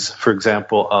diaries, for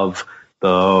example, of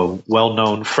the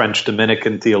well-known French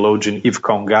Dominican theologian Yves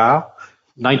Congar.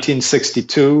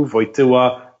 1962,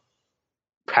 Wojtyła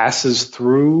passes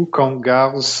through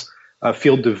Congar's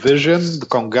field of vision.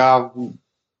 Congar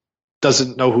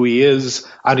doesn't know who he is.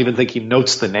 I don't even think he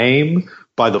notes the name.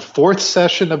 By the fourth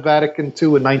session of Vatican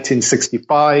II in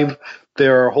 1965,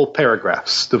 there are whole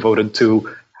paragraphs devoted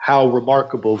to how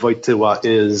remarkable Wojtyła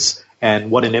is and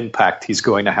what an impact he's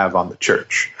going to have on the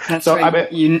church. That's so,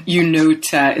 right. You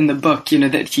note in the book,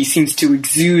 that he seems to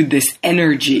exude this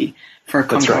energy for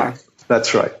Congar.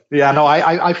 That's right. Yeah, no,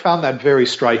 I found that very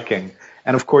striking.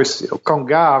 And of course,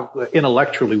 Congar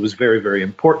intellectually was very, very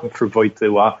important for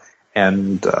Wojtyła,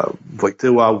 and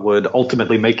Wojtyła would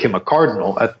ultimately make him a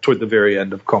cardinal toward the very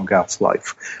end of Congar's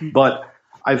life. Mm-hmm. But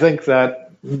I think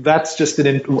that that's just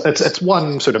it's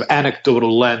one sort of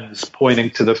anecdotal lens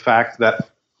pointing to the fact that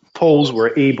Poles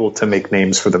were able to make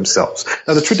names for themselves.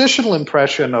 Now, the traditional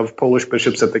impression of Polish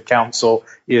bishops at the council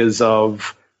is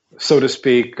of, so to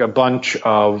speak, a bunch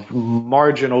of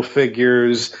marginal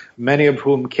figures, many of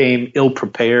whom came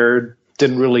ill-prepared,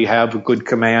 didn't really have a good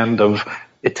command of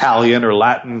Italian or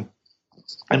Latin,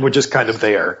 and were just kind of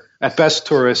there. At best,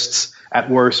 tourists, at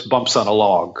worst, bumps on a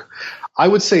log. I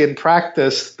would say in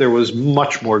practice, there was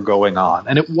much more going on,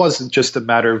 and it wasn't just a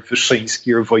matter of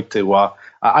Wyszyński or Wojtyła.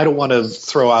 I don't want to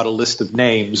throw out a list of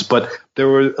names, but there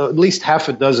were at least half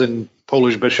a dozen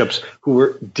Polish bishops who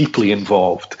were deeply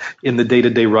involved in the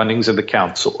day-to-day runnings of the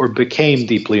council, or became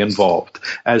deeply involved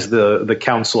as the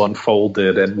council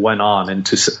unfolded and went on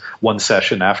into one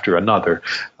session after another.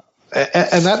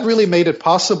 And that really made it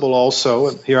possible also,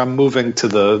 and here I'm moving to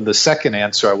the second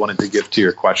answer I wanted to give to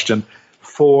your question,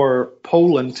 for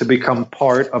Poland to become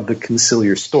part of the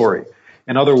conciliar story.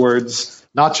 In other words,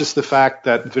 not just the fact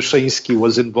that Wyszyński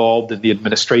was involved in the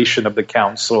administration of the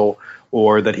council,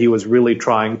 or that he was really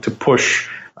trying to push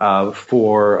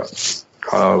for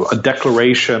a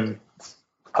declaration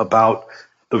about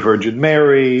the Virgin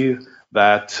Mary,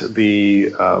 that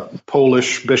the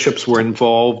Polish bishops were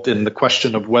involved in the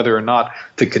question of whether or not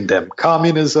to condemn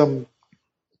communism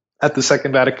at the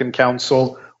Second Vatican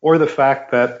Council, or the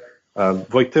fact that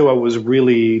Wojtyła was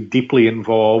really deeply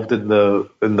involved in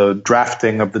the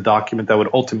drafting of the document that would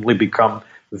ultimately become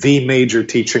the major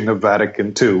teaching of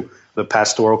Vatican II, the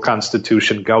Pastoral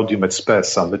Constitution Gaudium et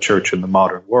Spes on the Church in the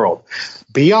modern world.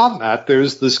 Beyond that,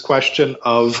 there's this question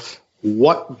of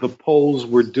what the Poles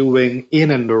were doing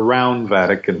in and around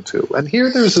Vatican II. And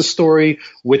here there's a story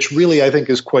which really I think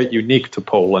is quite unique to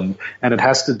Poland, and it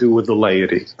has to do with the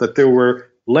laity, that there were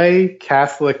lay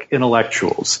Catholic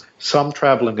intellectuals, some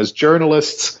traveling as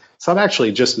journalists, some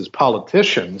actually just as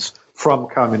politicians from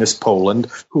communist Poland,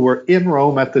 who were in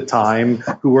Rome at the time,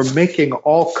 who were making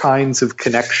all kinds of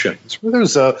connections.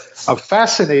 There's a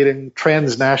fascinating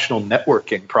transnational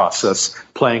networking process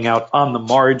playing out on the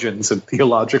margins of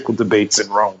theological debates in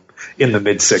Rome in the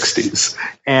mid-60s.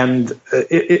 And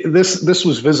this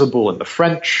was visible in the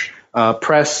French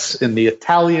press, in the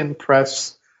Italian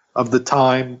press of the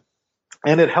time,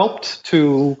 and it helped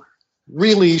to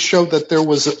really show that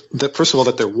first of all,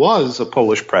 that there was a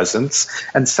Polish presence,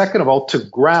 and second of all, to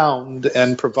ground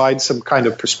and provide some kind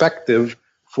of perspective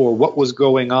for what was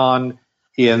going on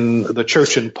in the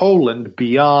church in Poland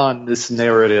beyond this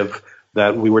narrative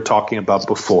that we were talking about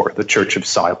before, the Church of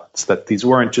Silence, that these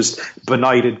weren't just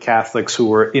benighted Catholics who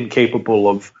were incapable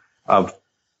of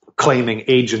claiming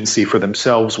agency for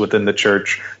themselves within the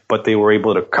church, but they were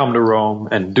able to come to Rome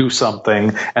and do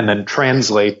something and then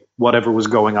translate whatever was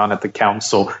going on at the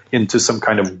council into some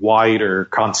kind of wider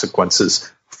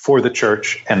consequences for the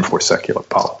church and for secular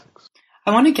politics.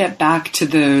 I want to get back to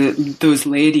those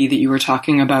laity that you were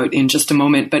talking about in just a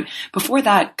moment, but before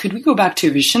that, could we go back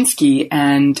to Wyszyński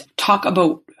and talk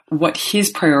about what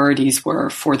his priorities were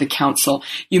for the council?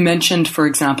 You mentioned, for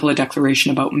example, a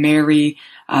declaration about Mary.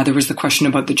 There was the question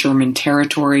about the German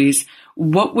territories.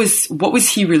 What was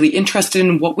he really interested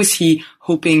in? What was he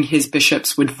hoping his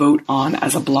bishops would vote on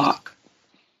as a bloc?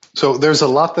 So there's a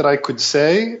lot that I could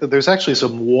say. There's actually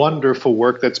some wonderful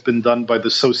work that's been done by the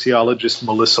sociologist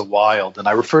Melissa Wild, and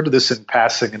I refer to this in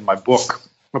passing in my book,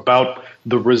 about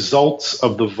the results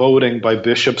of the voting by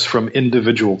bishops from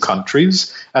individual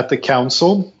countries at the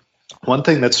council. One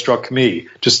thing that struck me,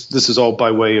 this is all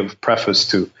by way of preface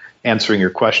to answering your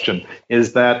question,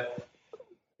 is that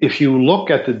if you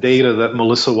look at the data that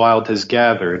Melissa Wild has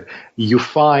gathered, you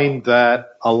find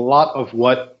that a lot of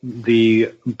what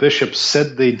the bishops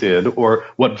said they did, or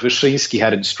what Wyszyński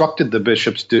had instructed the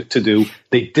bishops to do,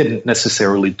 they didn't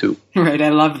necessarily do. Right, I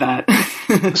love that.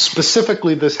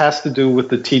 Specifically, this has to do with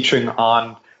the teaching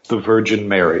on the Virgin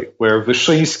Mary, where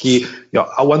Wyszyński,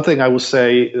 one thing I will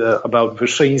say about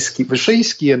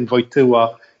Wyszyński and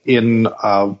Wojtyła in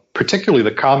particularly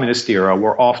the communist era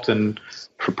were often,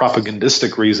 for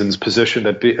propagandistic reasons,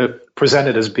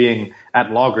 presented as being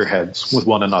at loggerheads with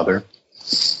one another.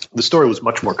 The story was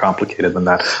much more complicated than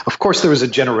that. Of course, there was a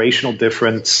generational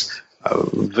difference.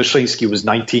 Wyszyński was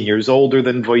 19 years older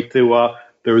than Wojtyła.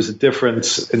 There was a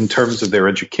difference in terms of their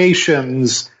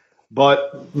educations.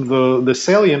 But the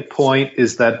salient point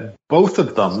is that both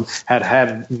of them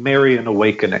had Marian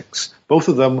awakenings. Both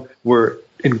of them were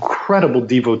incredible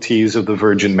devotees of the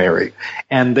Virgin Mary,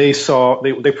 and they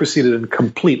proceeded in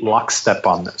complete lockstep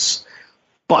on this.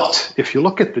 But if you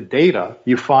look at the data,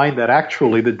 you find that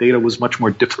actually the data was much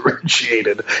more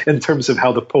differentiated in terms of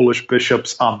how the Polish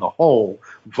bishops on the whole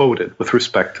voted with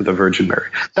respect to the Virgin Mary.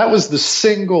 That was the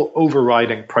single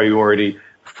overriding priority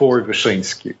for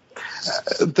Wyszyński.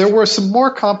 There were some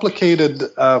more complicated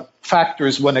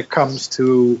factors when it comes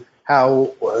to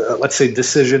how, let's say,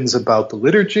 decisions about the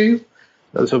liturgy.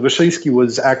 So Wyszyński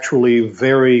was actually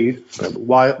very,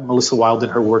 Melissa Wild in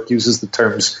her work uses the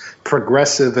terms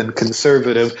progressive and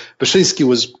conservative. Wyszyński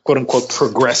was, quote unquote,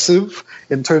 progressive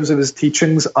in terms of his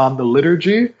teachings on the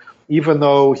liturgy, even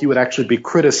though he would actually be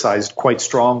criticized quite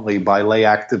strongly by lay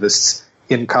activists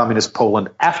in communist Poland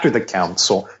after the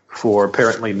council for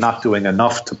apparently not doing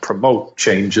enough to promote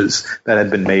changes that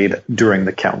had been made during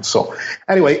the council.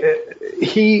 Anyway,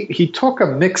 he took a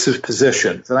mix of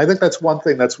positions, and I think that's one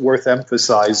thing that's worth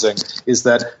emphasizing, is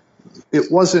that it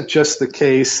wasn't just the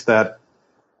case that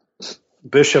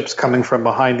bishops coming from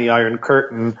behind the Iron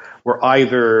Curtain were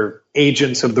either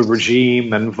agents of the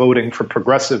regime and voting for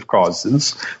progressive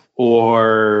causes,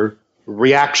 or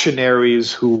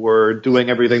reactionaries who were doing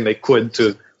everything they could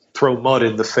to throw mud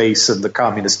in the face of the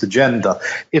communist agenda.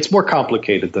 It's more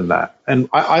complicated than that. And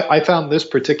I found this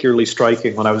particularly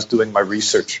striking when I was doing my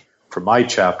research for my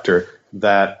chapter,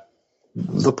 that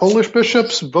the Polish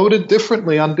bishops voted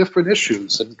differently on different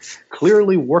issues and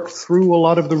clearly worked through a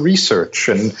lot of the research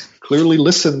and clearly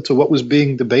listened to what was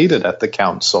being debated at the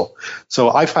council. So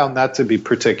I found that to be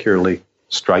particularly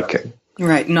striking.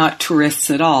 Right, not tourists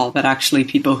at all, but actually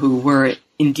people who were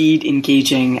indeed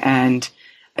engaging and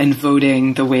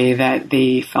voting the way that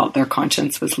they felt their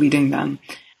conscience was leading them.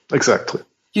 Exactly.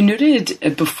 You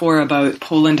noted before about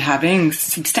Poland having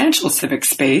substantial civic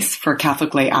space for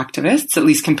Catholic lay activists, at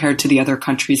least compared to the other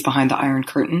countries behind the Iron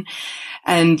Curtain,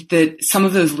 and that some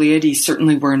of those laities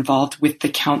certainly were involved with the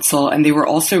council, and they were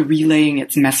also relaying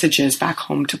its messages back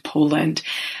home to Poland.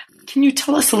 Can you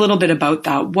tell us a little bit about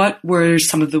that? What were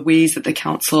some of the ways that the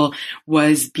council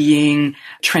was being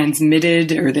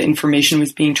transmitted, or the information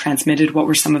was being transmitted? What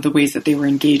were some of the ways that they were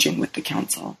engaging with the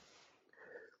council?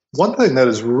 One thing that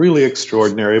is really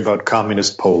extraordinary about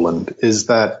communist Poland is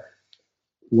that,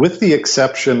 with the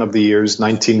exception of the years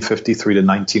 1953 to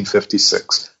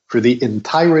 1956, for the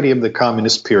entirety of the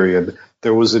communist period,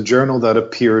 there was a journal that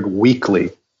appeared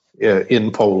weekly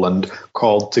in Poland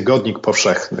called Tygodnik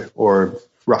Powszechny, or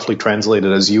roughly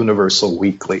translated as Universal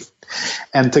Weekly.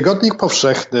 And Tygodnik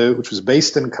Powszechny, which was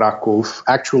based in Kraków,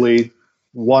 actually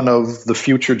one of the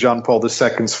future John Paul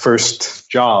II's first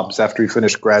jobs after he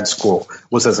finished grad school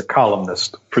was as a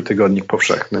columnist for Tygodnik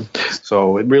Powszechny.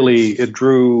 So it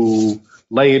drew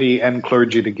laity and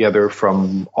clergy together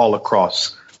from all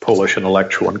across Polish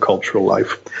intellectual and cultural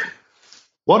life.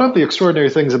 One of the extraordinary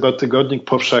things about Tygodnik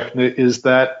Powszechny is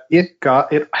that it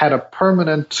had a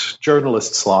permanent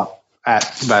journalist slot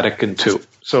at Vatican II.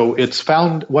 So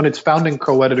when its founding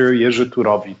co-editor, Jerzy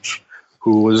Turowicz,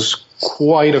 who was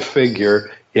quite a figure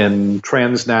in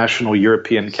transnational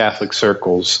European Catholic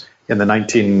circles in the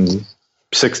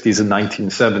 1960s and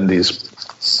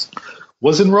 1970s,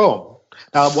 was in Rome.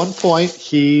 Now, at one point,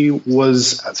 he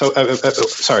was...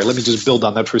 sorry, let me just build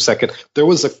on that for a second. There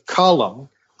was a column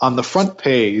on the front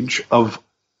page of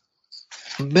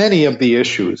many of the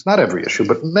issues, not every issue,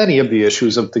 but many of the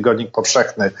issues of Tygodnik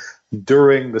Powszechny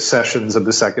during the sessions of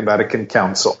the Second Vatican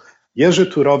Council.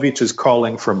 Jerzy Turowicz is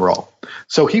calling from Rome.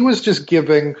 So he was just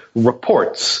giving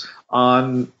reports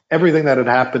on everything that had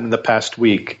happened in the past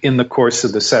week in the course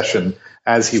of the session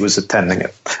as he was attending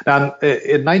it. Now,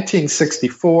 in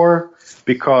 1964,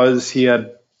 because he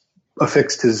had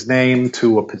affixed his name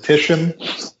to a petition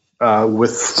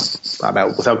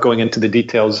without going into the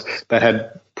details, that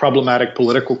had problematic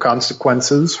political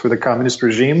consequences for the communist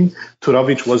regime,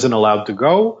 Turowicz wasn't allowed to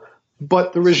go,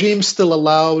 but the regime still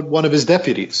allowed one of his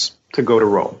deputies to go to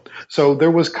Rome. So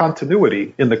there was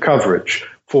continuity in the coverage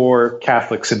for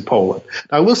Catholics in Poland.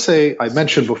 Now, I will say, I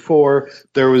mentioned before,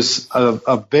 there was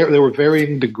there were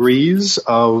varying degrees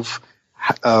of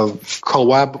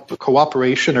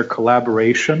cooperation or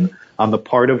collaboration on the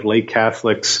part of lay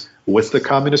Catholics with the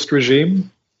communist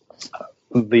regime.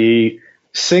 The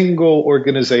single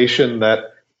organization that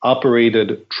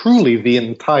operated truly the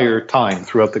entire time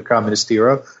throughout the communist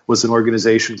era was an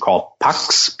organization called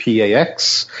PAX,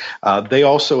 P-A-X. They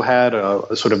also had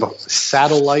a sort of a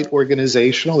satellite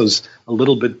organization. It was a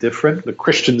little bit different, the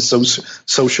Christian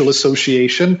Social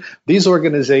Association. These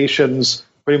organizations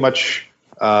pretty much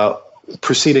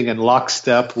proceeding in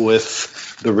lockstep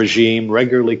with the regime,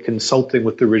 regularly consulting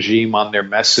with the regime on their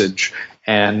message,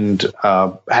 and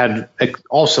had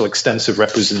also extensive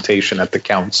representation at the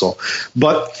council.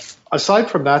 But aside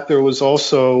from that, there was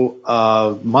also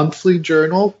a monthly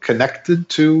journal connected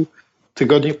to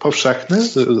Tygodnik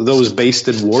Powszechny, that was based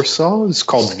in Warsaw. It's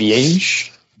called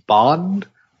Więź, Bond.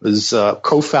 It was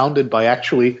co-founded by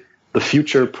actually the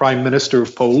future Prime Minister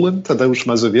of Poland, Tadeusz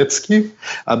Mazowiecki.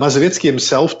 Mazowiecki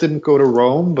himself didn't go to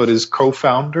Rome, but his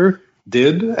co-founder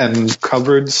did and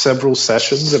covered several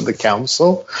sessions of the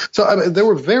council. So there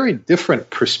were very different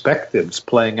perspectives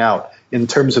playing out in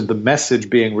terms of the message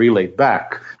being relayed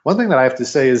back. One thing that I have to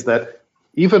say is that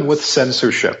even with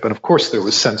censorship, and of course there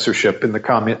was censorship in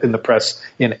the press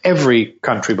in every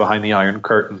country behind the Iron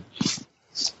Curtain,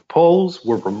 Poles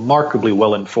were remarkably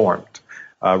well informed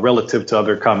relative to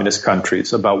other communist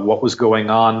countries about what was going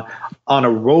on a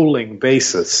rolling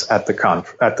basis at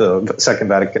the Second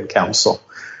Vatican Council.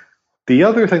 The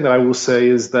other thing that I will say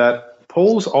is that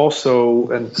Poles also,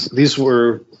 and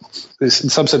in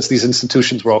some sense, these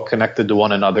institutions were all connected to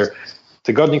one another.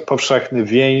 Tygodnik Powszechny,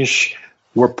 Więź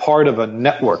were part of a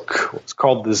network. It's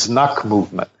called the Znak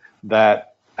movement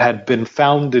that had been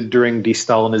founded during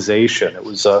de-Stalinization. It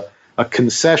was a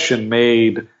concession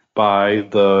made by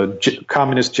the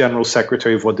Communist General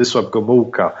Secretary Władysław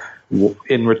Gomułka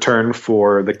in return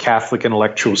for the Catholic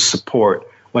intellectuals' support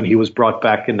when he was brought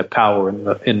back into power in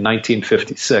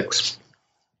 1956.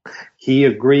 He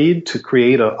agreed to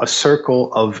create a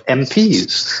circle of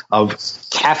MPs, of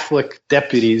Catholic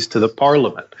deputies to the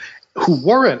parliament, who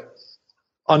weren't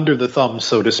under the thumb,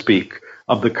 so to speak,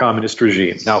 of the communist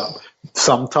regime. Now,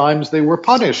 sometimes they were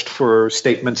punished for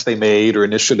statements they made or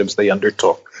initiatives they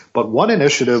undertook. But one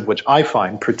initiative, which I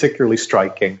find particularly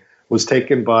striking, was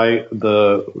taken by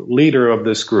the leader of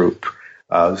this group.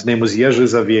 His name was Jerzy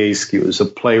Zawiejski. He was a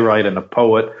playwright and a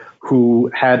poet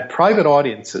who had private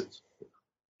audiences.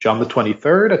 John the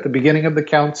 23rd at the beginning of the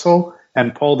council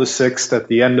and Paul VI at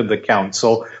the end of the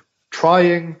council,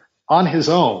 trying on his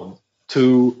own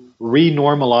to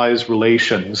renormalize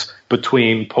relations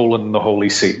between Poland and the Holy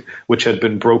See, which had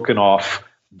been broken off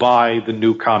by the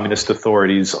new communist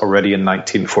authorities already in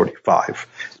 1945.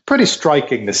 It's pretty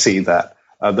striking to see that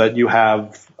you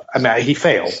have, he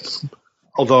failed,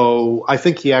 although I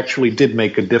think he actually did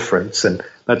make a difference, and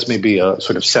that's maybe a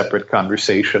sort of separate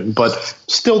conversation. But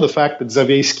still, the fact that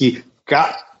Zawiejski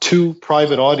got two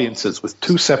private audiences with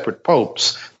two separate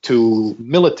popes to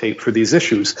militate for these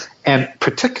issues, and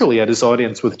particularly at his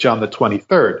audience with John the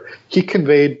 23rd, he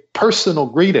conveyed personal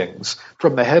greetings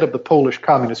from the head of the Polish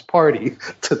Communist Party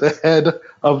to the head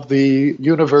of the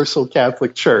Universal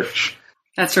Catholic Church.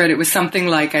 That's right. It was something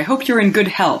like, "I hope you're in good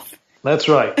health." That's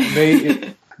right.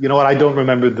 You know what? I don't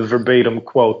remember the verbatim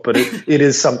quote, but it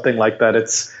is something like that.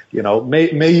 It's,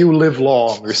 may you live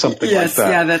long or something like that.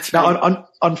 Yeah, that's right. Now,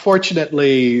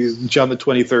 unfortunately, John the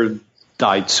 23rd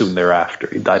died soon thereafter.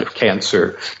 He died of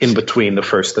cancer in between the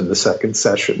first and the second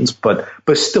sessions, but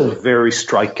still very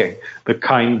striking, the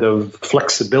kind of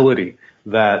flexibility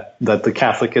that the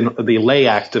Catholic and the lay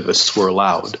activists were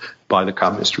allowed by the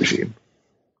communist regime.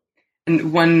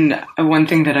 And one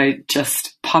thing that I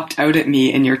just popped out at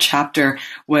me in your chapter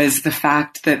was the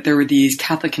fact that there were these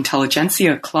Catholic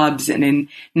intelligentsia clubs. And in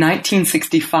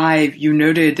 1965, you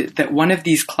noted that one of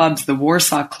these clubs, the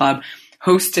Warsaw Club,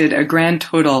 hosted a grand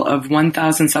total of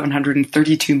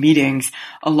 1,732 meetings,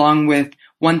 along with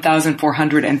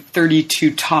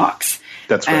 1,432 talks.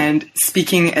 That's right. And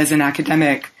speaking as an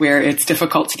academic, where it's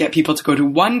difficult to get people to go to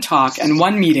one talk and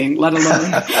one meeting, let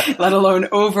alone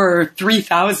over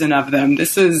 3,000 of them,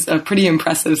 this is a pretty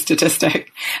impressive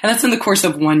statistic. And that's in the course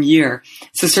of 1 year.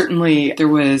 So certainly there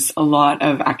was a lot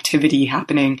of activity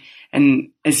happening.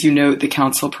 And as you note, the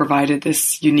council provided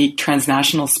this unique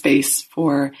transnational space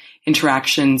for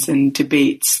interactions and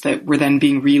debates that were then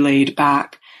being relayed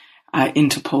back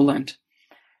into Poland.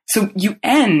 So you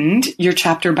end your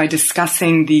chapter by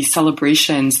discussing the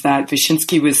celebrations that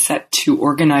Wyszynski was set to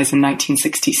organize in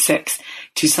 1966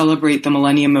 to celebrate the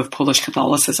millennium of Polish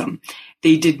Catholicism.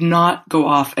 They did not go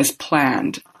off as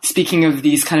planned. Speaking of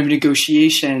these kind of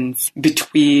negotiations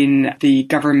between the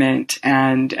government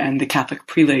and the Catholic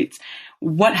prelates,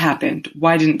 what happened?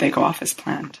 Why didn't they go off as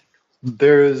planned?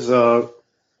 There's a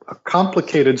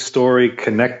complicated story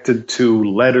connected to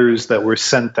letters that were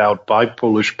sent out by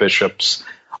Polish bishops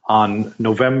on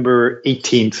November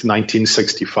 18th,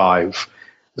 1965.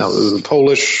 Now, the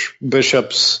Polish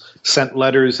bishops sent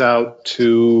letters out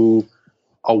to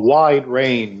a wide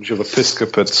range of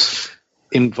episcopates,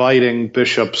 inviting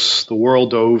bishops the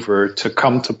world over to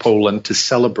come to Poland to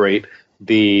celebrate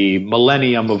the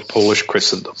millennium of Polish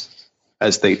Christendom,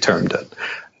 as they termed it.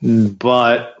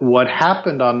 But what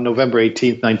happened on November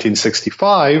 18th,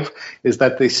 1965, is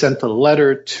that they sent a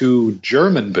letter to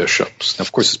German bishops. Now,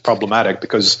 of course, it's problematic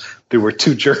because there were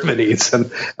two Germanys,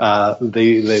 and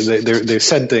they're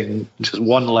sending just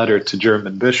one letter to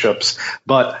German bishops.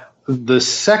 But the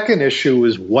second issue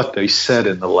is what they said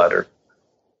in the letter.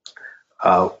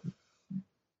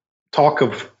 talk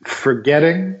of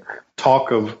forgetting,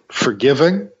 talk of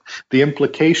forgiving, the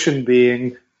implication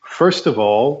being, first of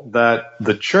all, that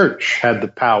the church had the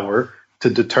power to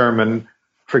determine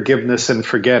forgiveness and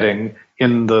forgetting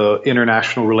in the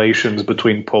international relations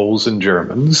between Poles and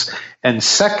Germans, and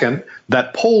second,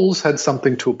 that Poles had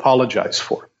something to apologize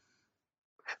for.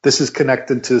 This is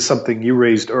connected to something you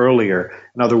raised earlier.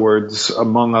 In other words,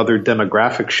 among other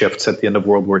demographic shifts at the end of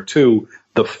World War II,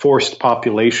 the forced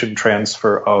population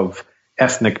transfer of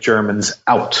ethnic Germans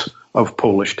out of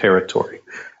Polish territory,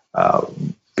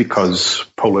 because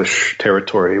Polish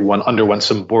territory underwent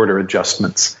some border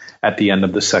adjustments at the end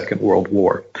of the Second World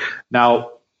War.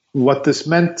 Now, what this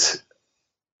meant,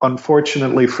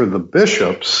 unfortunately for the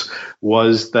bishops,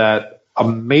 was that a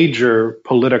major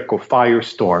political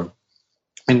firestorm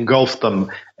engulfed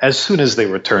them as soon as they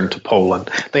returned to Poland.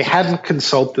 They hadn't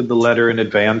consulted the letter in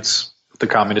advance with the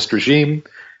communist regime.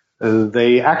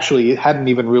 They actually hadn't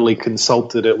even really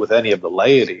consulted it with any of the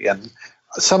laity. And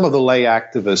some of the lay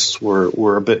activists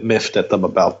were a bit miffed at them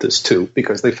about this too,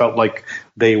 because they felt like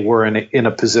they were in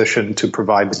a position to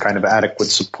provide the kind of adequate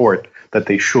support that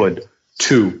they should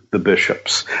to the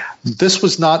bishops. This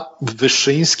was not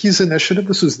Wyszyński's initiative.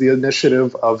 This was the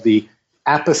initiative of the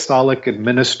apostolic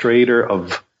administrator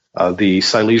of the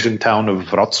Silesian town of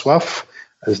Wrocław.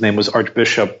 His name was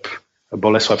Archbishop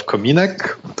Bolesław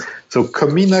Kominek. So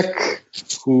Kominek,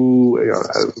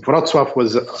 Wrocław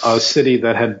was a city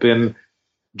that had been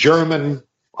German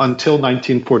until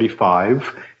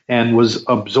 1945 and was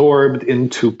absorbed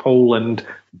into Poland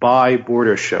by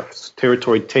border shifts,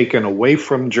 territory taken away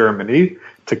from Germany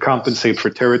to compensate for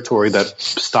territory that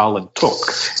Stalin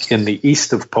took in the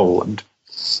east of Poland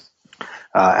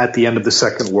at the end of the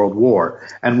Second World War.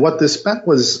 And what this meant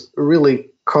was really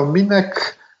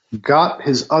Kominek got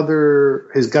his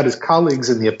colleagues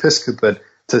in the episcopate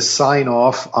to sign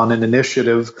off on an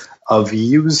initiative of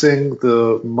using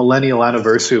the millennial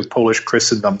anniversary of Polish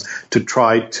Christendom to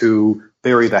try to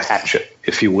bury the hatchet,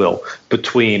 if you will,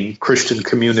 between Christian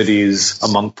communities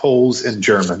among Poles and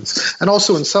Germans, and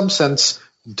also in some sense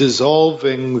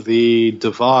dissolving the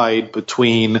divide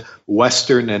between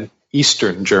Western and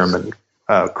Eastern German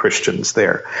Christians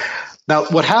there. Now,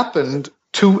 what happened,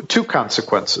 two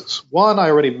consequences. One, I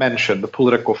already mentioned, the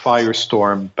political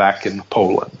firestorm back in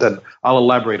Poland, and I'll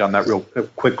elaborate on that real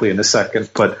quickly in a second,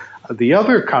 but the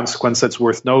other consequence that's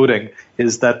worth noting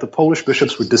is that the Polish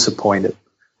bishops were disappointed.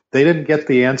 They didn't get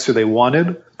the answer they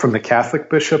wanted from the Catholic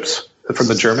bishops, from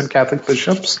the German Catholic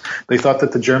bishops. They thought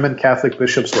that the German Catholic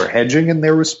bishops were hedging in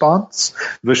their response.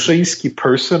 Wyszyński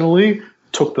personally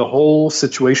took the whole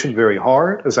situation very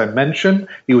hard. As I mentioned,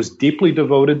 he was deeply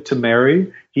devoted to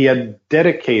Mary. He had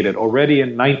dedicated already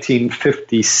in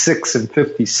 1956 and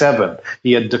 57,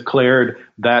 he had declared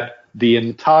that the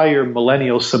entire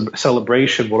millennial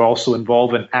celebration would also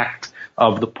involve an act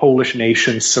of the Polish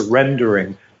nation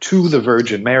surrendering to the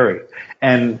Virgin Mary.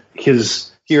 And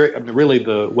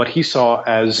what he saw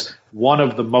as one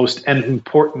of the most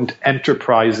important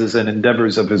enterprises and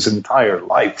endeavors of his entire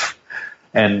life,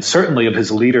 and certainly of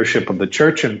his leadership of the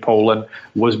church in Poland,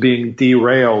 was being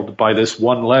derailed by this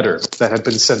one letter that had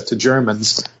been sent to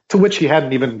Germans, to which he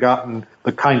hadn't even gotten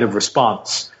the kind of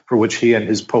response for which he and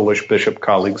his Polish bishop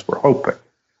colleagues were hoping.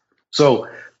 So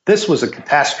this was a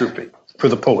catastrophe for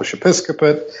the Polish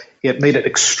episcopate. It made it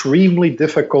extremely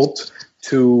difficult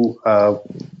to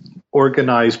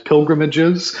organize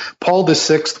pilgrimages. Paul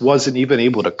VI wasn't even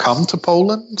able to come to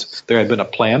Poland. There had been a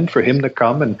plan for him to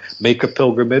come and make a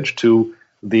pilgrimage to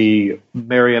the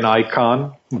Marian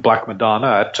icon, Black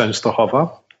Madonna, at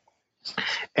Częstochowa.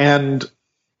 And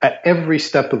at every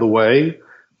step of the way,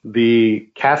 the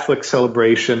Catholic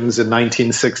celebrations in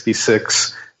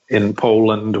 1966 in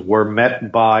Poland were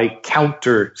met by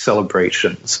counter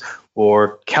celebrations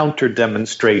or counter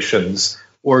demonstrations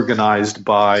organized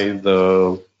by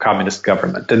the communist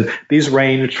government. And these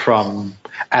ranged from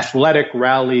athletic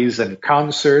rallies and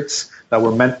concerts that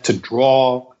were meant to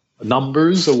draw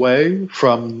numbers away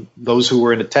from those who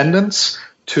were in attendance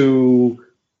to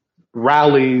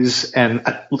rallies and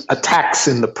attacks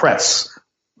in the press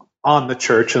on the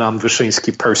church and on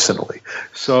Wyszyński personally.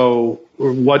 So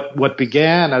what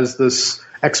began as this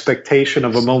expectation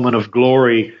of a moment of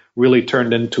glory really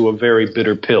turned into a very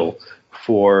bitter pill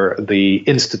for the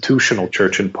institutional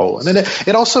church in Poland. And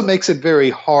it also makes it very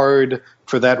hard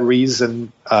for that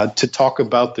reason to talk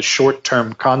about the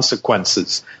short-term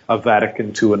consequences of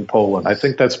Vatican II in Poland. I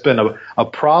think that's been a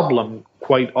problem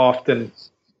quite often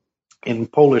in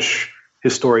Polish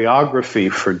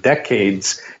historiography for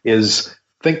decades, is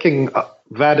thinking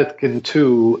Vatican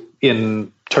II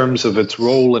in terms of its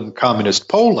role in communist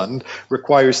Poland,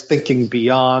 requires thinking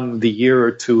beyond the year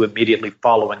or two immediately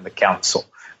following the council,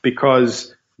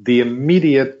 because the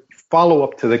immediate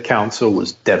follow-up to the council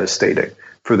was devastating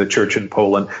for the church in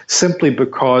Poland, simply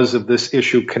because of this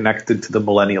issue connected to the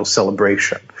millennial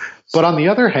celebration. But on the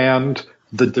other hand,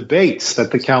 the debates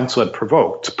that the council had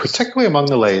provoked, particularly among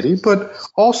the laity, but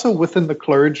also within the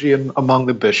clergy and among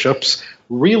the bishops,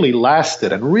 really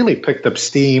lasted and really picked up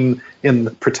steam,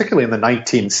 particularly in the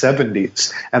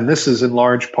 1970s. And this is in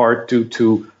large part due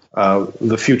to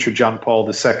the future John Paul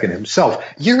II himself,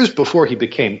 years before he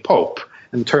became Pope,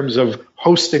 in terms of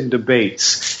hosting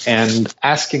debates and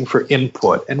asking for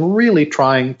input and really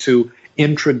trying to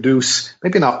introduce,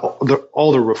 maybe not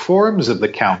all the reforms of the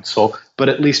council, but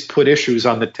at least put issues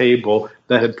on the table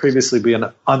that had previously been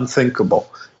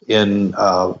unthinkable in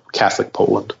Catholic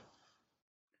Poland.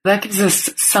 That gives us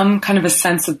some kind of a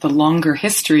sense of the longer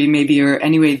history, maybe, or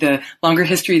anyway, the longer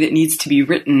history that needs to be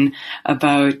written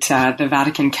about the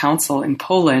Vatican Council in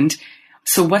Poland.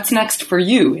 So what's next for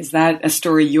you? Is that a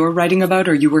story you're writing about,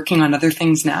 or are you working on other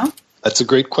things now? That's a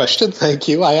great question. Thank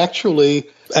you. I actually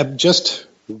am just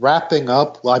wrapping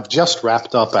up. Well, I've just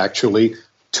wrapped up, actually,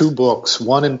 2 books,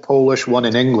 one in Polish, one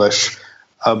in English,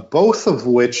 both of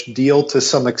which deal to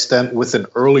some extent with an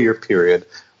earlier period.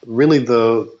 Really,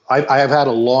 I have had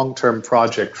a long-term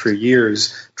project for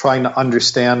years trying to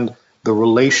understand the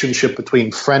relationship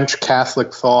between French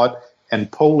Catholic thought and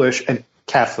Polish and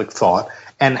Catholic thought,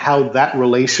 and how that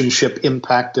relationship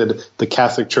impacted the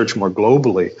Catholic Church more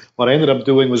globally. What I ended up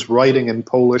doing was writing in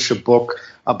Polish a book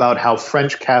about how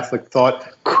French Catholic thought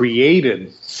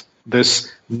created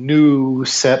this new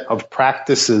set of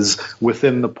practices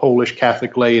within the Polish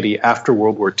Catholic laity after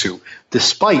World War II,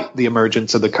 despite the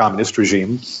emergence of the communist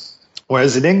regime.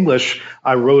 Whereas in English,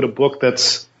 I wrote a book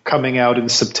that's coming out in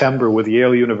September with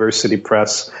Yale University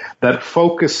Press that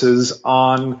focuses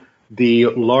on the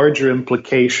larger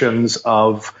implications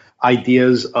of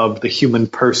ideas of the human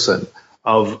person,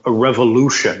 of a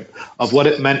revolution, of what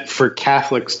it meant for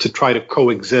Catholics to try to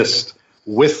coexist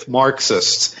with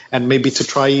Marxists, and maybe to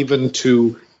try even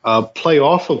to play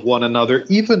off of one another,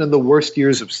 even in the worst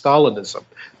years of Stalinism,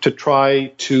 to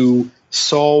try to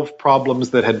solve problems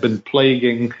that had been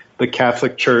plaguing the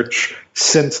Catholic Church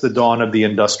since the dawn of the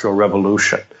Industrial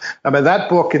Revolution. I mean, that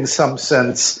book, in some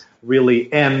sense,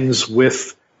 really ends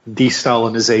with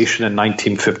de-Stalinization in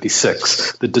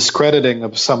 1956, the discrediting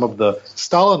of some of the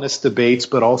Stalinist debates,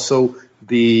 but also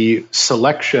the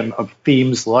selection of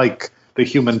themes like the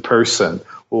human person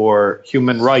or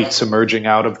human rights emerging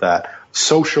out of that,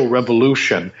 social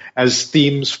revolution as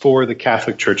themes for the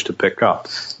Catholic Church to pick up.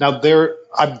 Now,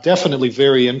 I'm definitely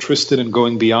very interested in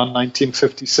going beyond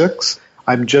 1956.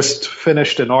 I've just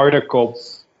finished an article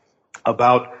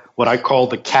about what I call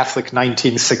the Catholic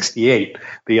 1968,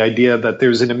 the idea that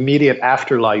there's an immediate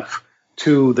afterlife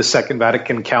to the Second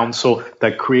Vatican Council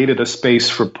that created a space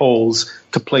for Poles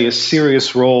to play a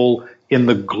serious role in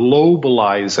the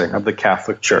globalizing of the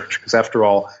Catholic Church. Because after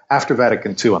all, after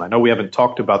Vatican II, and I know we haven't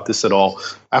talked about this at all,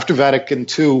 after Vatican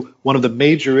II, one of the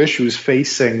major issues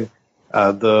facing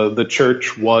the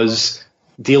Church was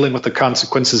dealing with the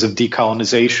consequences of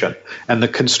decolonization and the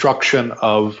construction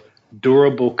of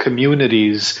durable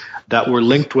communities that were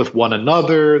linked with one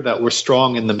another, that were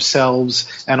strong in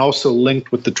themselves, and also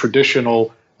linked with the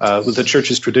traditional, with the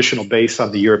Church's traditional base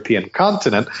on the European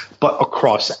continent, but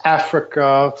across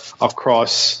Africa,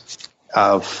 across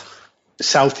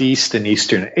Southeast and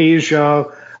Eastern Asia,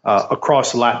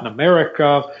 across Latin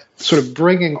America, sort of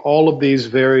bringing all of these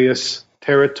various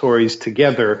territories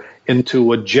together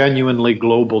into a genuinely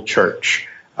global church.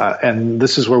 And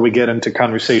this is where we get into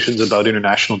conversations about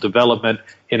international development,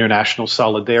 international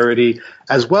solidarity,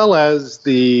 as well as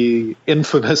the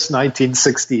infamous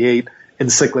 1968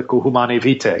 encyclical Humanae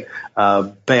Vitae,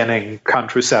 banning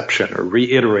contraception or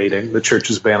reiterating the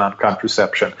Church's ban on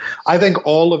contraception. I think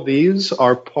all of these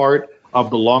are part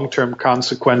of the long-term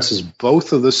consequences,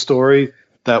 both of the story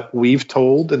that we've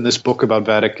told in this book about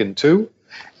Vatican II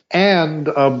and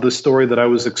of the story that I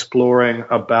was exploring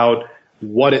about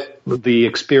the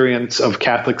experience of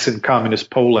Catholics in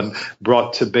communist Poland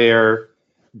brought to bear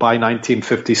by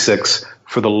 1956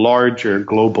 for the larger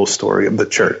global story of the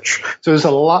Church. So there's a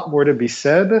lot more to be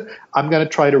said. I'm going to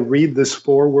try to read this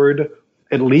forward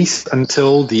at least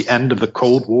until the end of the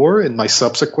Cold War in my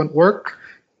subsequent work,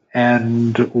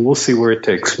 and we'll see where it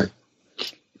takes me.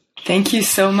 Thank you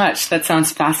so much. That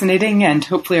sounds fascinating, and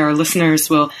hopefully our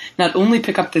listeners will not only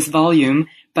pick up this volume,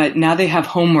 but now they have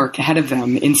homework ahead of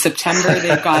them. In September,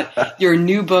 they've got your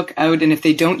new book out, and if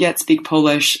they don't yet speak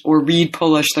Polish or read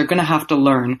Polish, they're going to have to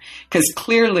learn, because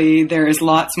clearly there is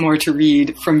lots more to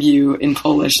read from you in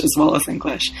Polish as well as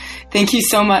English. Thank you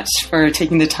so much for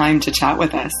taking the time to chat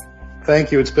with us.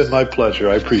 Thank you. It's been my pleasure.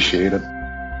 I appreciate it.